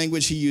 Same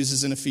language he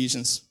uses in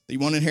Ephesians. That you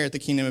won't inherit the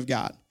kingdom of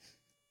God.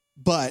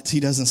 But he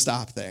doesn't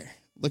stop there.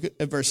 Look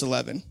at verse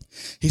 11.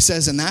 He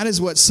says, and that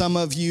is what some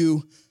of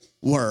you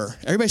were.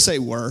 Everybody say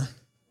were.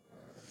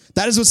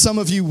 That is what some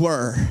of you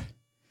were.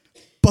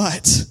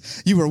 But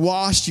you were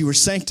washed, you were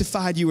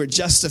sanctified, you were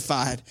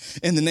justified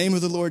in the name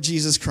of the Lord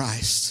Jesus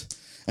Christ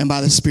and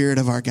by the Spirit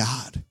of our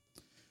God.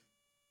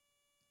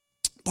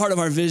 Part of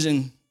our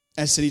vision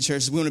as City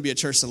Church is we want to be a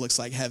church that looks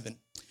like heaven.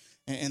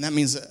 And that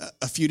means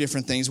a few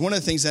different things. One of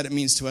the things that it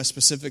means to us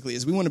specifically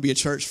is we want to be a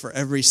church for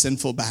every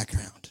sinful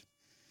background.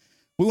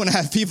 We want to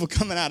have people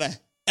coming out of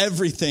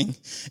everything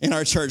in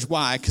our church.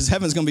 Why? Because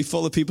heaven's going to be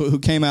full of people who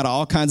came out of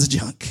all kinds of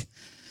junk.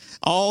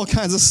 All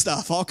kinds of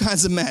stuff, all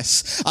kinds of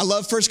mess. I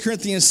love 1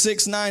 Corinthians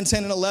 6, 9,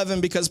 10, and 11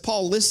 because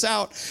Paul lists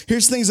out,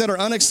 here's things that are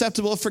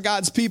unacceptable for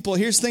God's people.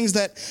 Here's things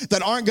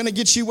that aren't going to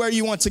get you where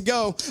you want to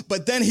go.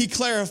 But then he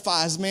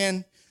clarifies,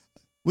 man,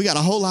 we got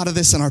a whole lot of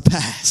this in our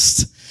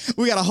past.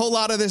 We got a whole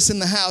lot of this in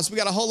the house. We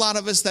got a whole lot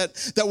of us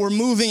that we're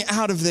moving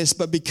out of this.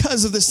 But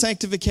because of the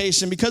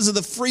sanctification, because of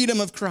the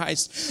freedom of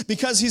Christ,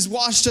 because he's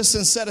washed us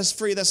and set us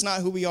free, that's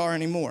not who we are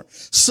anymore.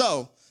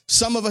 So,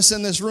 some of us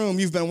in this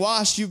room, you've been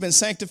washed, you've been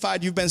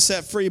sanctified, you've been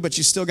set free, but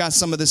you still got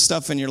some of this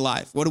stuff in your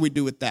life. What do we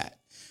do with that?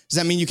 Does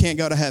that mean you can't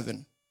go to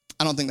heaven?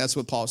 I don't think that's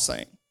what Paul's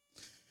saying.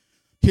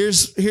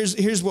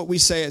 Here's what we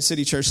say at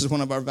City Church is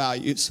one of our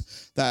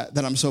values that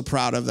I'm so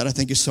proud of, that I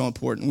think is so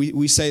important.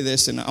 We say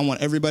this, and I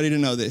want everybody to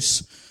know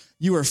this.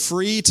 You are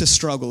free to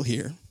struggle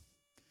here.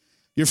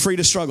 You're free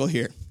to struggle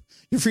here.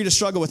 You're free to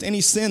struggle with any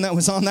sin that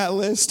was on that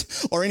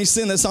list or any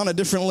sin that's on a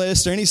different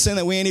list or any sin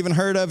that we ain't even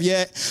heard of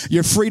yet.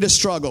 You're free to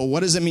struggle. What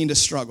does it mean to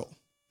struggle?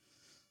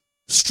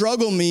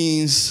 Struggle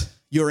means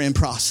you're in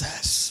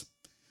process.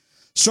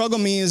 Struggle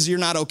means you're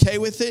not okay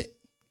with it.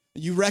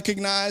 You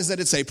recognize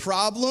that it's a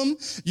problem.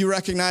 You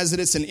recognize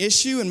that it's an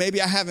issue, and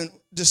maybe I haven't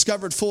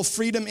discovered full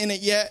freedom in it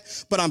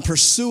yet, but I'm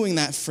pursuing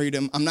that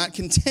freedom. I'm not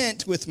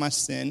content with my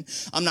sin.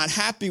 I'm not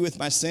happy with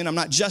my sin. I'm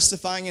not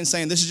justifying and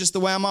saying, this is just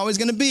the way I'm always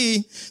going to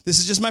be. This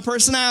is just my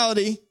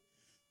personality.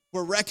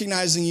 We're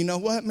recognizing, you know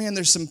what, man,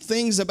 there's some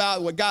things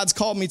about what God's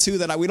called me to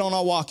that we don't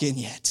all walk in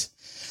yet.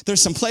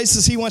 There's some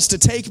places he wants to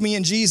take me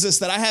in Jesus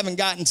that I haven't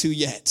gotten to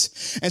yet.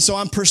 And so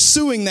I'm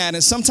pursuing that.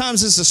 And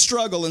sometimes it's a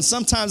struggle. And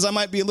sometimes I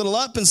might be a little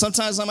up and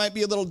sometimes I might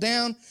be a little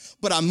down,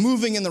 but I'm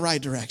moving in the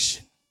right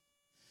direction.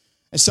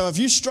 And so if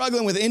you're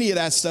struggling with any of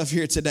that stuff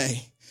here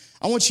today,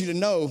 I want you to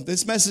know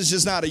this message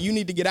is not a you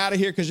need to get out of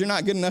here because you're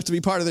not good enough to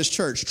be part of this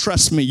church.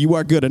 Trust me, you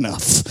are good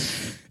enough.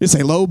 It's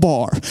a low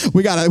bar.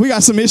 We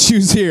got some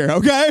issues here,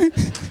 okay?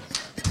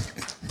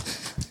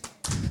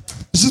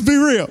 Let's just be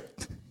real.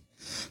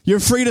 You're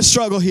free to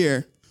struggle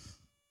here.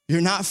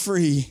 You're not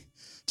free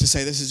to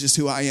say this is just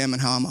who I am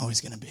and how I'm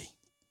always going to be.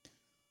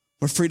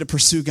 We're free to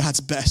pursue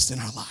God's best in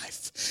our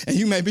life. And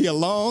you may be a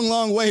long,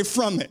 long way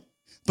from it.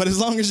 But as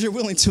long as you're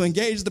willing to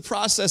engage the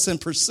process and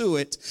pursue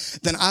it,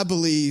 then I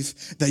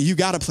believe that you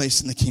got a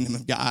place in the kingdom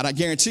of God. I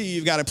guarantee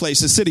you've got a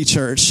place at City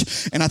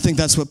Church. And I think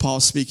that's what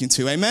Paul's speaking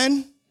to.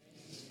 Amen?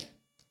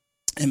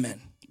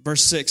 Amen.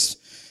 Verse 6,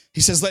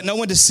 he says, let no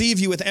one deceive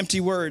you with empty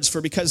words,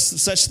 for because of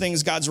such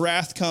things God's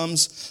wrath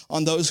comes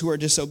on those who are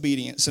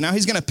disobedient. So now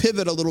he's going to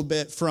pivot a little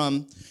bit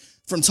from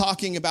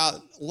talking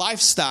about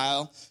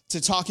lifestyle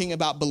to talking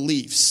about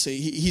beliefs.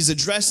 He's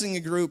addressing a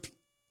group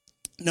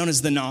known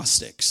as the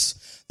Gnostics.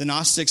 The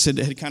Gnostics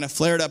had kind of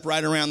flared up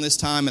right around this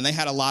time, and they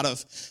had a lot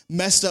of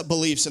messed up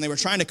beliefs, and they were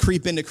trying to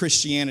creep into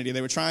Christianity.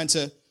 They were trying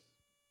to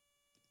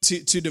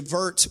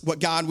divert what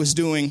God was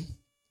doing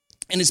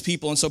in his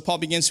people, and so Paul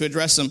begins to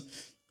address them.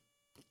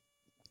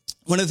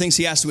 One of the things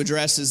he has to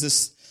address is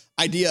this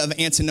idea of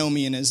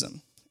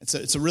antinomianism.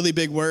 It's a really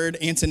big word,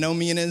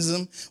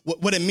 antinomianism.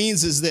 What it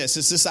means is this.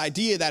 It's this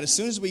idea that as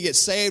soon as we get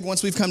saved,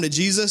 once we've come to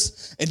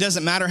Jesus, it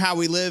doesn't matter how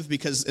we live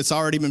because it's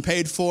already been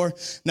paid for.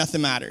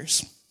 Nothing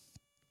matters.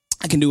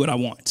 I can do what I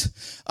want.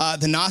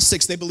 The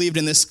Gnostics, they believed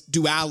in this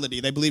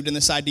duality. They believed in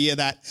this idea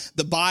that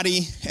the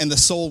body and the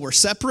soul were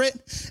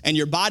separate, and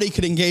your body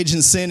could engage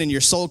in sin and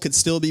your soul could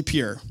still be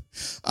pure.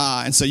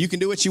 And so you can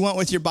do what you want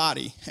with your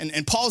body.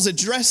 And Paul's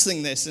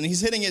addressing this, and he's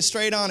hitting it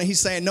straight on, and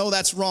he's saying, no,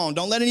 that's wrong.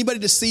 Don't let anybody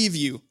deceive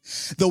you.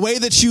 The way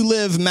that you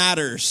live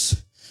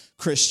matters,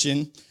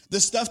 Christian.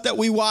 The stuff that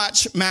we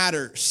watch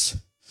matters.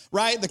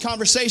 Right? The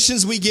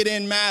conversations we get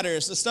in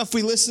matters. The stuff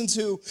we listen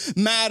to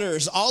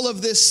matters. All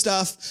of this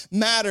stuff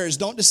matters.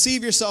 Don't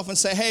deceive yourself and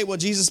say, hey, well,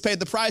 Jesus paid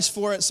the price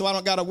for it, so I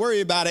don't got to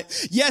worry about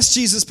it. Yes,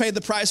 Jesus paid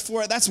the price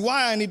for it. That's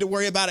why I need to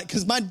worry about it,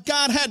 because my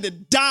God had to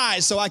die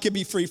so I could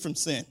be free from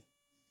sin.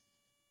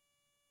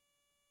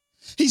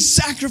 He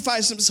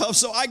sacrificed himself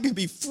so I could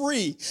be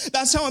free.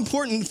 That's how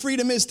important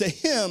freedom is to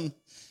him.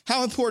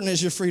 How important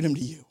is your freedom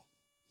to you?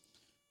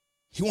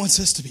 He wants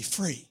us to be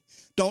free.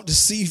 Don't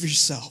deceive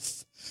yourself.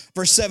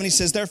 Verse 7, he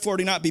says, therefore,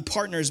 do not be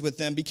partners with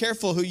them. Be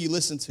careful who you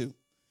listen to.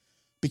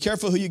 Be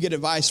careful who you get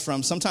advice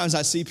from. Sometimes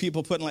I see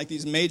people putting like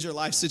these major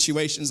life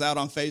situations out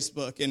on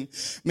Facebook and,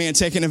 man,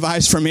 taking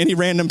advice from any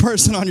random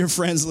person on your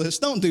friends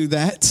list. Don't do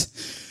that.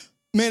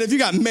 Man, if you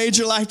got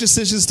major life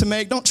decisions to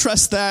make, don't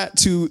trust that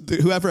to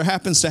whoever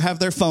happens to have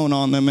their phone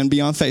on them and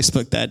be on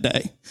Facebook that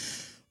day.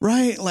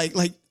 Right?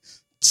 Like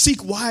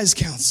seek wise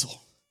counsel.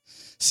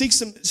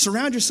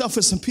 Surround yourself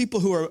with some people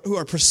who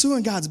are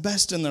pursuing God's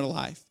best in their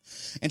life.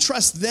 And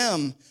trust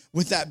them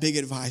with that big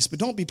advice. But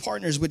don't be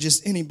partners with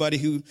just anybody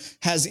who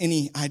has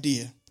any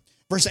idea.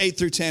 Verse 8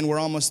 through 10, we're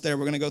almost there.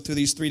 We're going to go through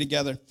these three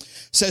together.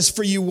 It says,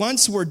 for you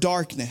once were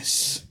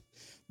darkness,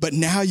 but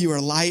now you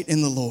are light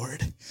in the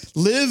Lord.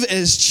 Live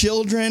as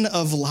children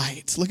of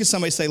light. Look at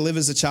somebody say, live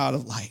as a child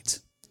of light.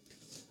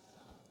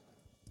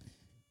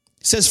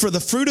 It says, for the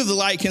fruit of the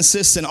light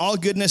consists in all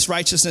goodness,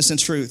 righteousness, and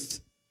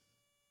truth.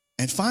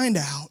 And find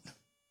out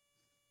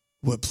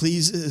what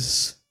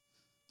pleases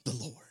the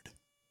Lord.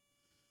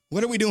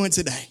 What are we doing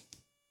today?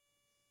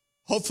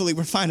 Hopefully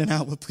we're finding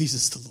out what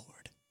pleases the Lord.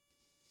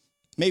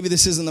 Maybe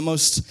this isn't the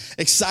most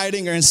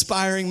exciting or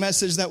inspiring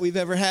message that we've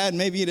ever had.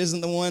 Maybe it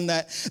isn't the one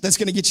that's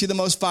going to get you the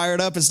most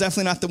fired up. It's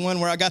definitely not the one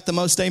where I got the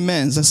most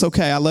amens. That's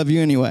okay. I love you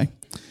anyway.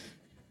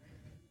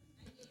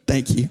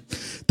 Thank you.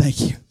 Thank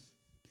you.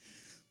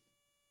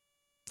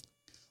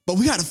 But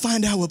we got to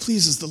find out what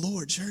pleases the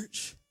Lord,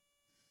 church.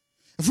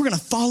 If we're going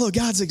to follow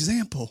God's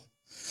example,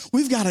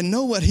 we've got to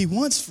know what he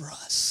wants for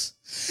us.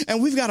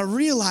 And we've got to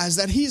realize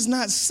that he's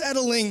not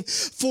settling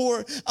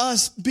for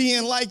us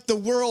being like the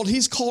world.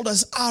 He's called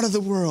us out of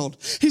the world.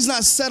 He's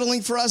not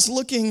settling for us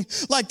looking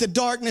like the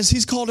darkness.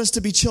 He's called us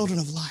to be children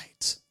of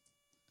light.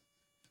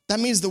 That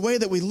means the way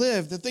that we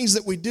live, the things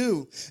that we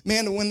do,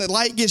 man, when the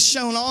light gets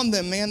shown on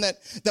them, man, that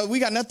we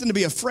got nothing to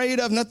be afraid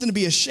of, nothing to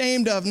be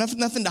ashamed of,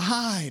 nothing to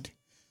hide.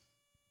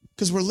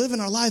 Because we're living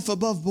our life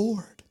above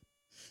board.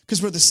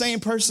 Because we're the same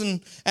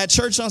person at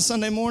church on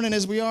Sunday morning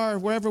as we are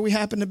wherever we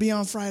happen to be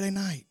on Friday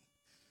night.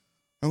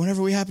 Or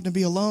whenever we happen to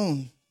be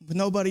alone with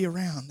nobody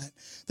around.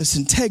 This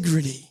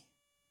integrity.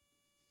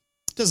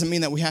 Doesn't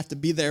mean that we have to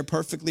be there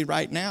perfectly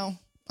right now.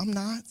 I'm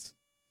not.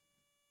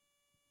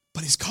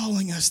 But he's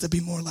calling us to be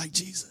more like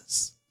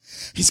Jesus.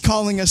 He's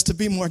calling us to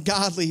be more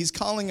godly. He's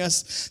calling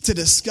us to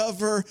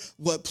discover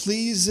what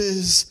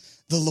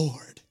pleases the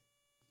Lord.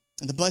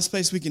 And the best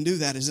place we can do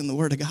that is in the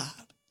Word of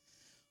God.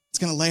 It's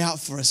going to lay out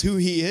for us who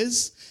he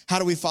is. How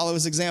do we follow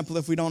his example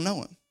if we don't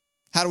know him?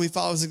 How do we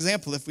follow his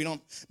example if we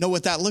don't know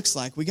what that looks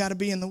like? We got to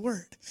be in the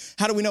word.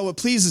 How do we know what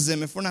pleases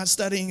him if we're not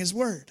studying his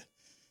word?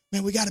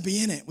 Man, we got to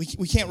be in it.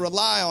 We can't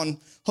rely on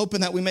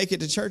hoping that we make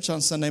it to church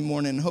on Sunday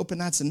morning and hoping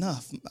that's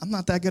enough. I'm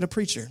not that good a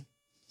preacher.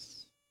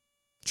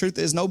 Truth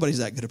is, nobody's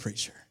that good a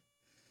preacher.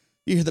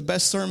 You hear the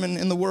best sermon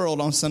in the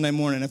world on Sunday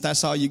morning. If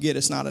that's all you get,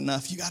 it's not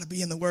enough. You got to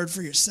be in the word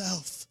for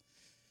yourself.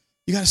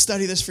 You got to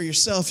study this for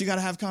yourself. You got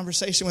to have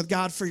conversation with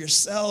God for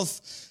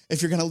yourself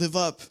if you're going to live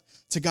up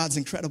to God's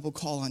incredible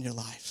call on your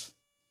life.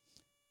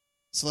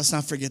 So let's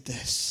not forget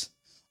this.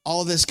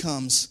 All this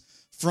comes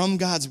from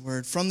God's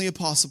word, from the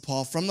Apostle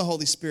Paul, from the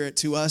Holy Spirit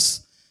to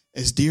us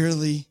as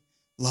dearly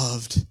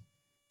loved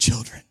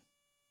children.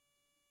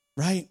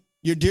 Right?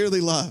 You're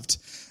dearly loved.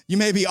 You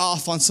may be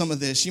off on some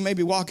of this. You may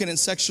be walking in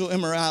sexual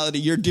immorality.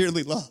 You're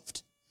dearly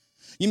loved.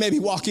 You may be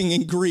walking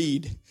in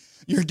greed.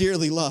 You're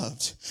dearly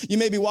loved. You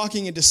may be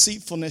walking in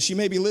deceitfulness. You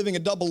may be living a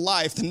double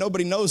life that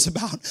nobody knows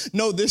about.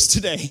 Know this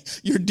today.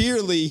 You're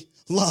dearly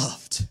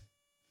loved.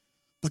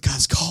 But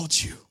God's called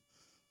you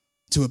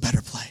to a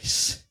better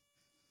place.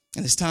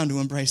 And it's time to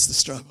embrace the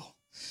struggle.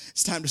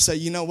 It's time to say,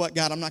 you know what,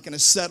 God, I'm not going to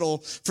settle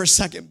for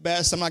second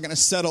best. I'm not going to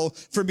settle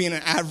for being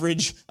an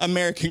average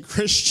American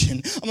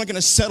Christian. I'm not going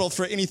to settle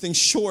for anything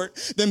short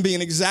than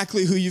being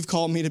exactly who you've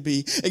called me to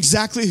be,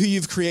 exactly who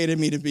you've created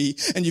me to be,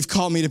 and you've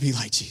called me to be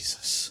like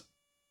Jesus.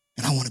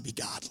 And I want to be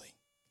godly.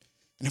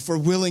 And if we're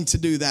willing to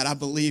do that, I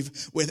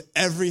believe with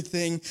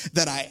everything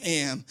that I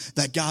am,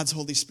 that God's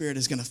Holy Spirit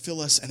is going to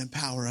fill us and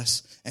empower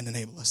us and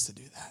enable us to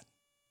do that.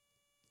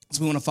 So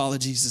we want to follow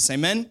Jesus.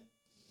 Amen?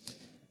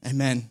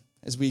 Amen.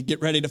 As we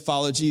get ready to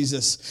follow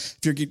Jesus,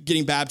 if you're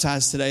getting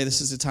baptized today,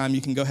 this is the time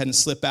you can go ahead and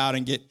slip out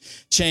and get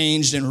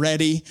changed and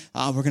ready.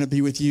 We're going to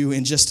be with you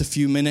in just a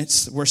few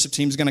minutes. The worship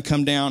team is going to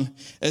come down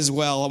as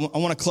well. I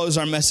want to close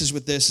our message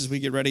with this as we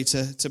get ready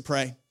to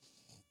pray.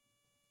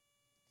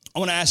 I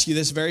want to ask you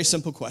this very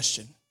simple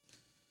question.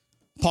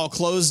 Paul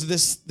closed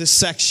this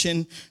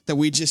section that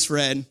we just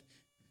read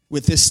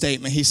with this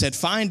statement. He said,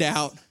 find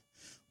out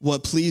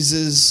what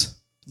pleases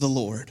the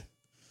Lord.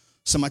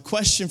 So my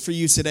question for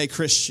you today,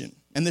 Christian,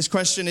 and this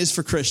question is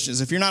for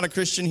Christians. If you're not a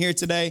Christian here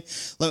today,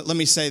 let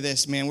me say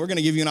this, man. We're going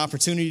to give you an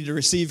opportunity to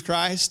receive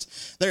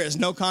Christ. There is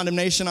no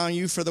condemnation on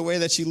you for the way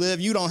that you live.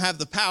 You don't have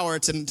the power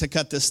to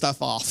cut this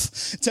stuff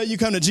off. Until you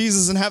come to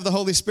Jesus and have the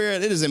Holy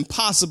Spirit, it is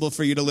impossible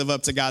for you to live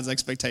up to God's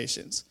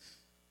expectations.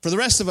 For the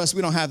rest of us,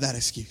 we don't have that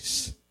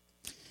excuse.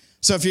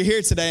 So if you're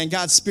here today and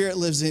God's Spirit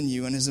lives in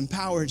you and has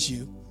empowered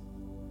you,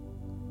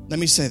 let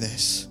me say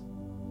this.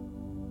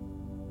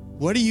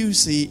 What do you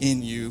see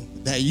in you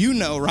that you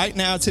know right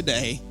now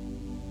today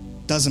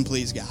doesn't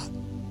please God?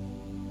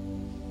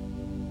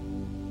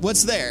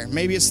 What's there?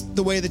 Maybe it's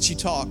the way that you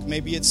talk.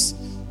 Maybe it's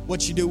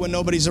what you do when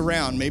nobody's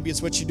around. Maybe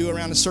it's what you do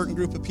around a certain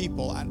group of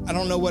people. I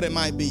don't know what it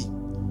might be.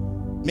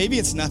 Maybe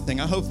it's nothing.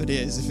 I hope it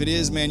is. If it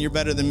is, man, you're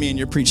better than me and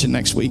you're preaching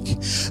next week.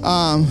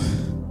 But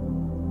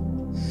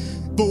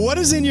what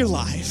is in your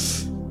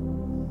life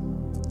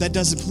that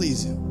doesn't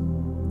please him?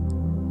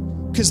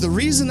 Because the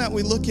reason that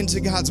we look into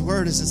God's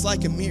word is it's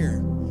like a mirror.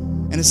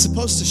 And it's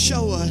supposed to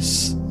show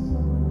us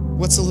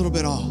what's a little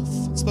bit off.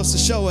 It's supposed to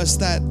show us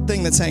that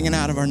thing that's hanging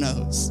out of our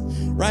nose,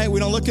 right? We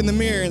don't look in the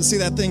mirror and see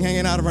that thing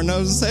hanging out of our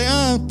nose and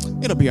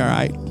say, it'll be all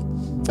right.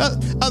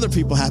 Other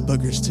people have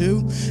boogers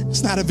too.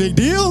 It's not a big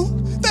deal.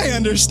 They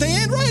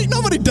understand, right?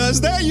 Nobody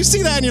does that. You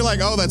see that and you're like,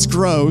 oh, that's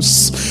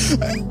gross.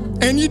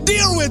 And you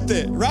deal with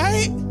it,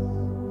 right?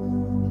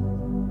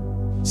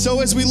 So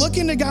as we look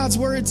into God's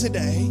word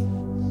today,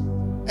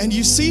 and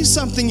you see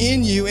something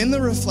in you, in the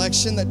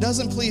reflection that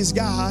doesn't please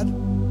God,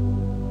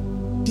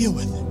 deal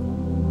with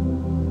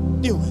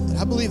it. Deal with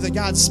it. I believe that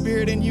God's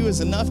Spirit in you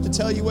is enough to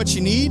tell you what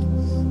you need.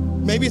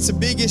 Maybe it's a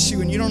big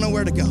issue and you don't know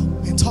where to go.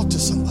 Man, talk to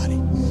somebody.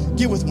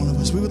 Get with one of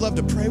us. We would love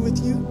to pray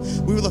with you.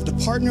 We would love to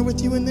partner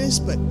with you in this.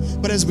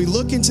 But as we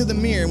look into the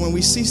mirror, when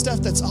we see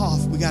stuff that's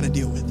off, we got to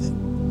deal with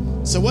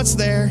it. So what's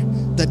there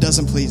that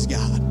doesn't please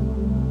God?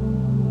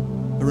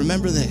 But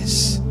remember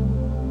this.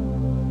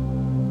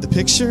 The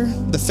picture,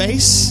 the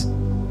face,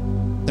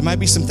 there might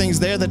be some things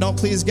there that don't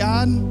please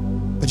God,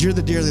 but you're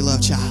the dearly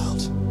loved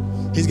child.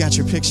 He's got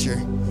your picture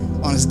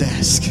on his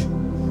desk.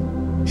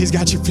 He's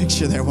got your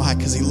picture there. Why?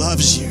 Because he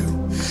loves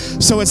you.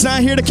 So it's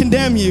not here to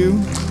condemn you.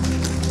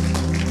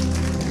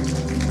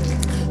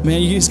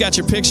 Man, he's got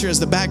your picture as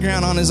the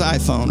background on his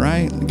iPhone,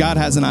 right? God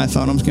has an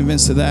iPhone. I'm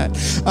convinced of that.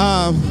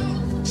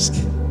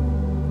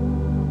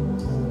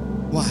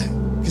 Why?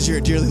 Because you're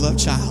a dearly loved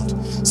child.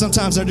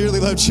 Sometimes our dearly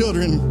loved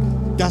children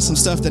got some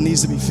stuff that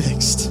needs to be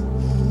fixed.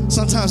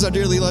 Sometimes our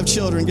dearly loved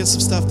children get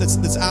some stuff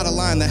that's out of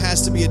line that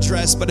has to be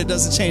addressed, but it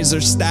doesn't change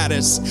their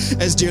status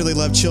as dearly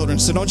loved children.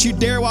 So don't you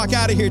dare walk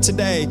out of here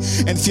today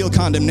and feel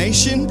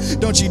condemnation.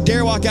 Don't you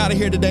dare walk out of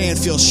here today and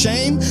feel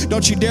shame.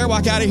 Don't you dare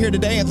walk out of here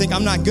today and think,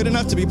 I'm not good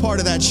enough to be part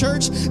of that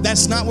church.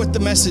 That's not what the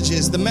message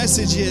is. The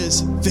message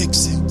is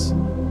fix it.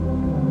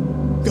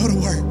 Go to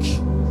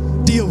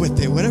work. Deal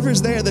with it.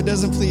 Whatever's there that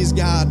doesn't please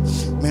God,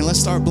 man, let's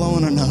start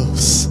blowing our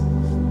nose.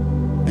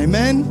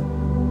 Amen?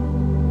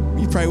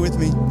 You pray with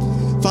me.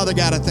 Father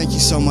God, I thank you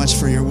so much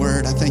for your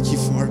word. I thank you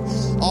for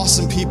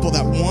awesome people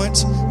that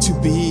want to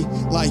be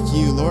like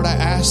you. Lord, I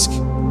ask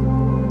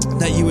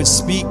that you would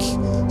speak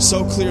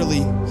so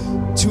clearly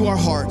to our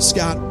hearts,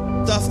 God.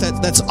 Stuff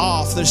that's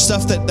off. There's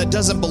stuff that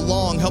doesn't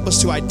belong. Help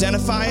us to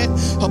identify it.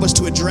 Help us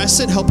to address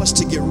it. Help us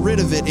to get rid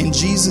of it in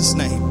Jesus'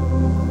 name.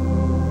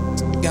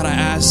 God, I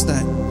ask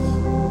that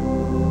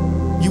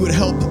you would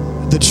help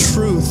the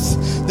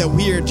truth that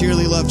we are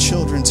dearly loved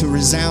children to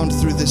resound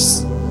through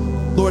this.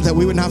 Lord, that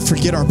we would not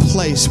forget our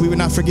place. We would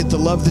not forget the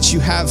love that you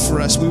have for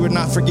us. We would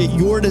not forget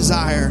your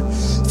desire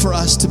for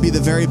us to be the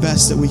very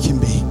best that we can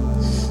be.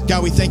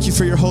 God, we thank you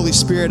for your Holy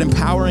Spirit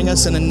empowering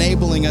us and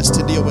enabling us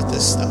to deal with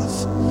this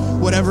stuff.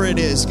 Whatever it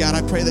is, God,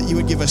 I pray that you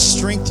would give us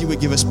strength, you would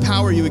give us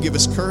power, you would give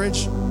us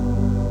courage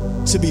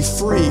to be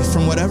free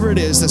from whatever it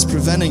is that's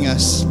preventing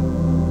us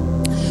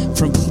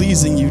from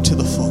pleasing you to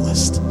the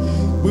fullest.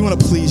 We want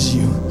to please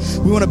you.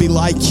 We want to be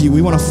like you.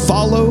 We want to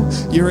follow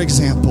your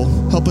example.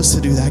 Help us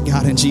to do that,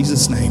 God, in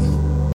Jesus' name.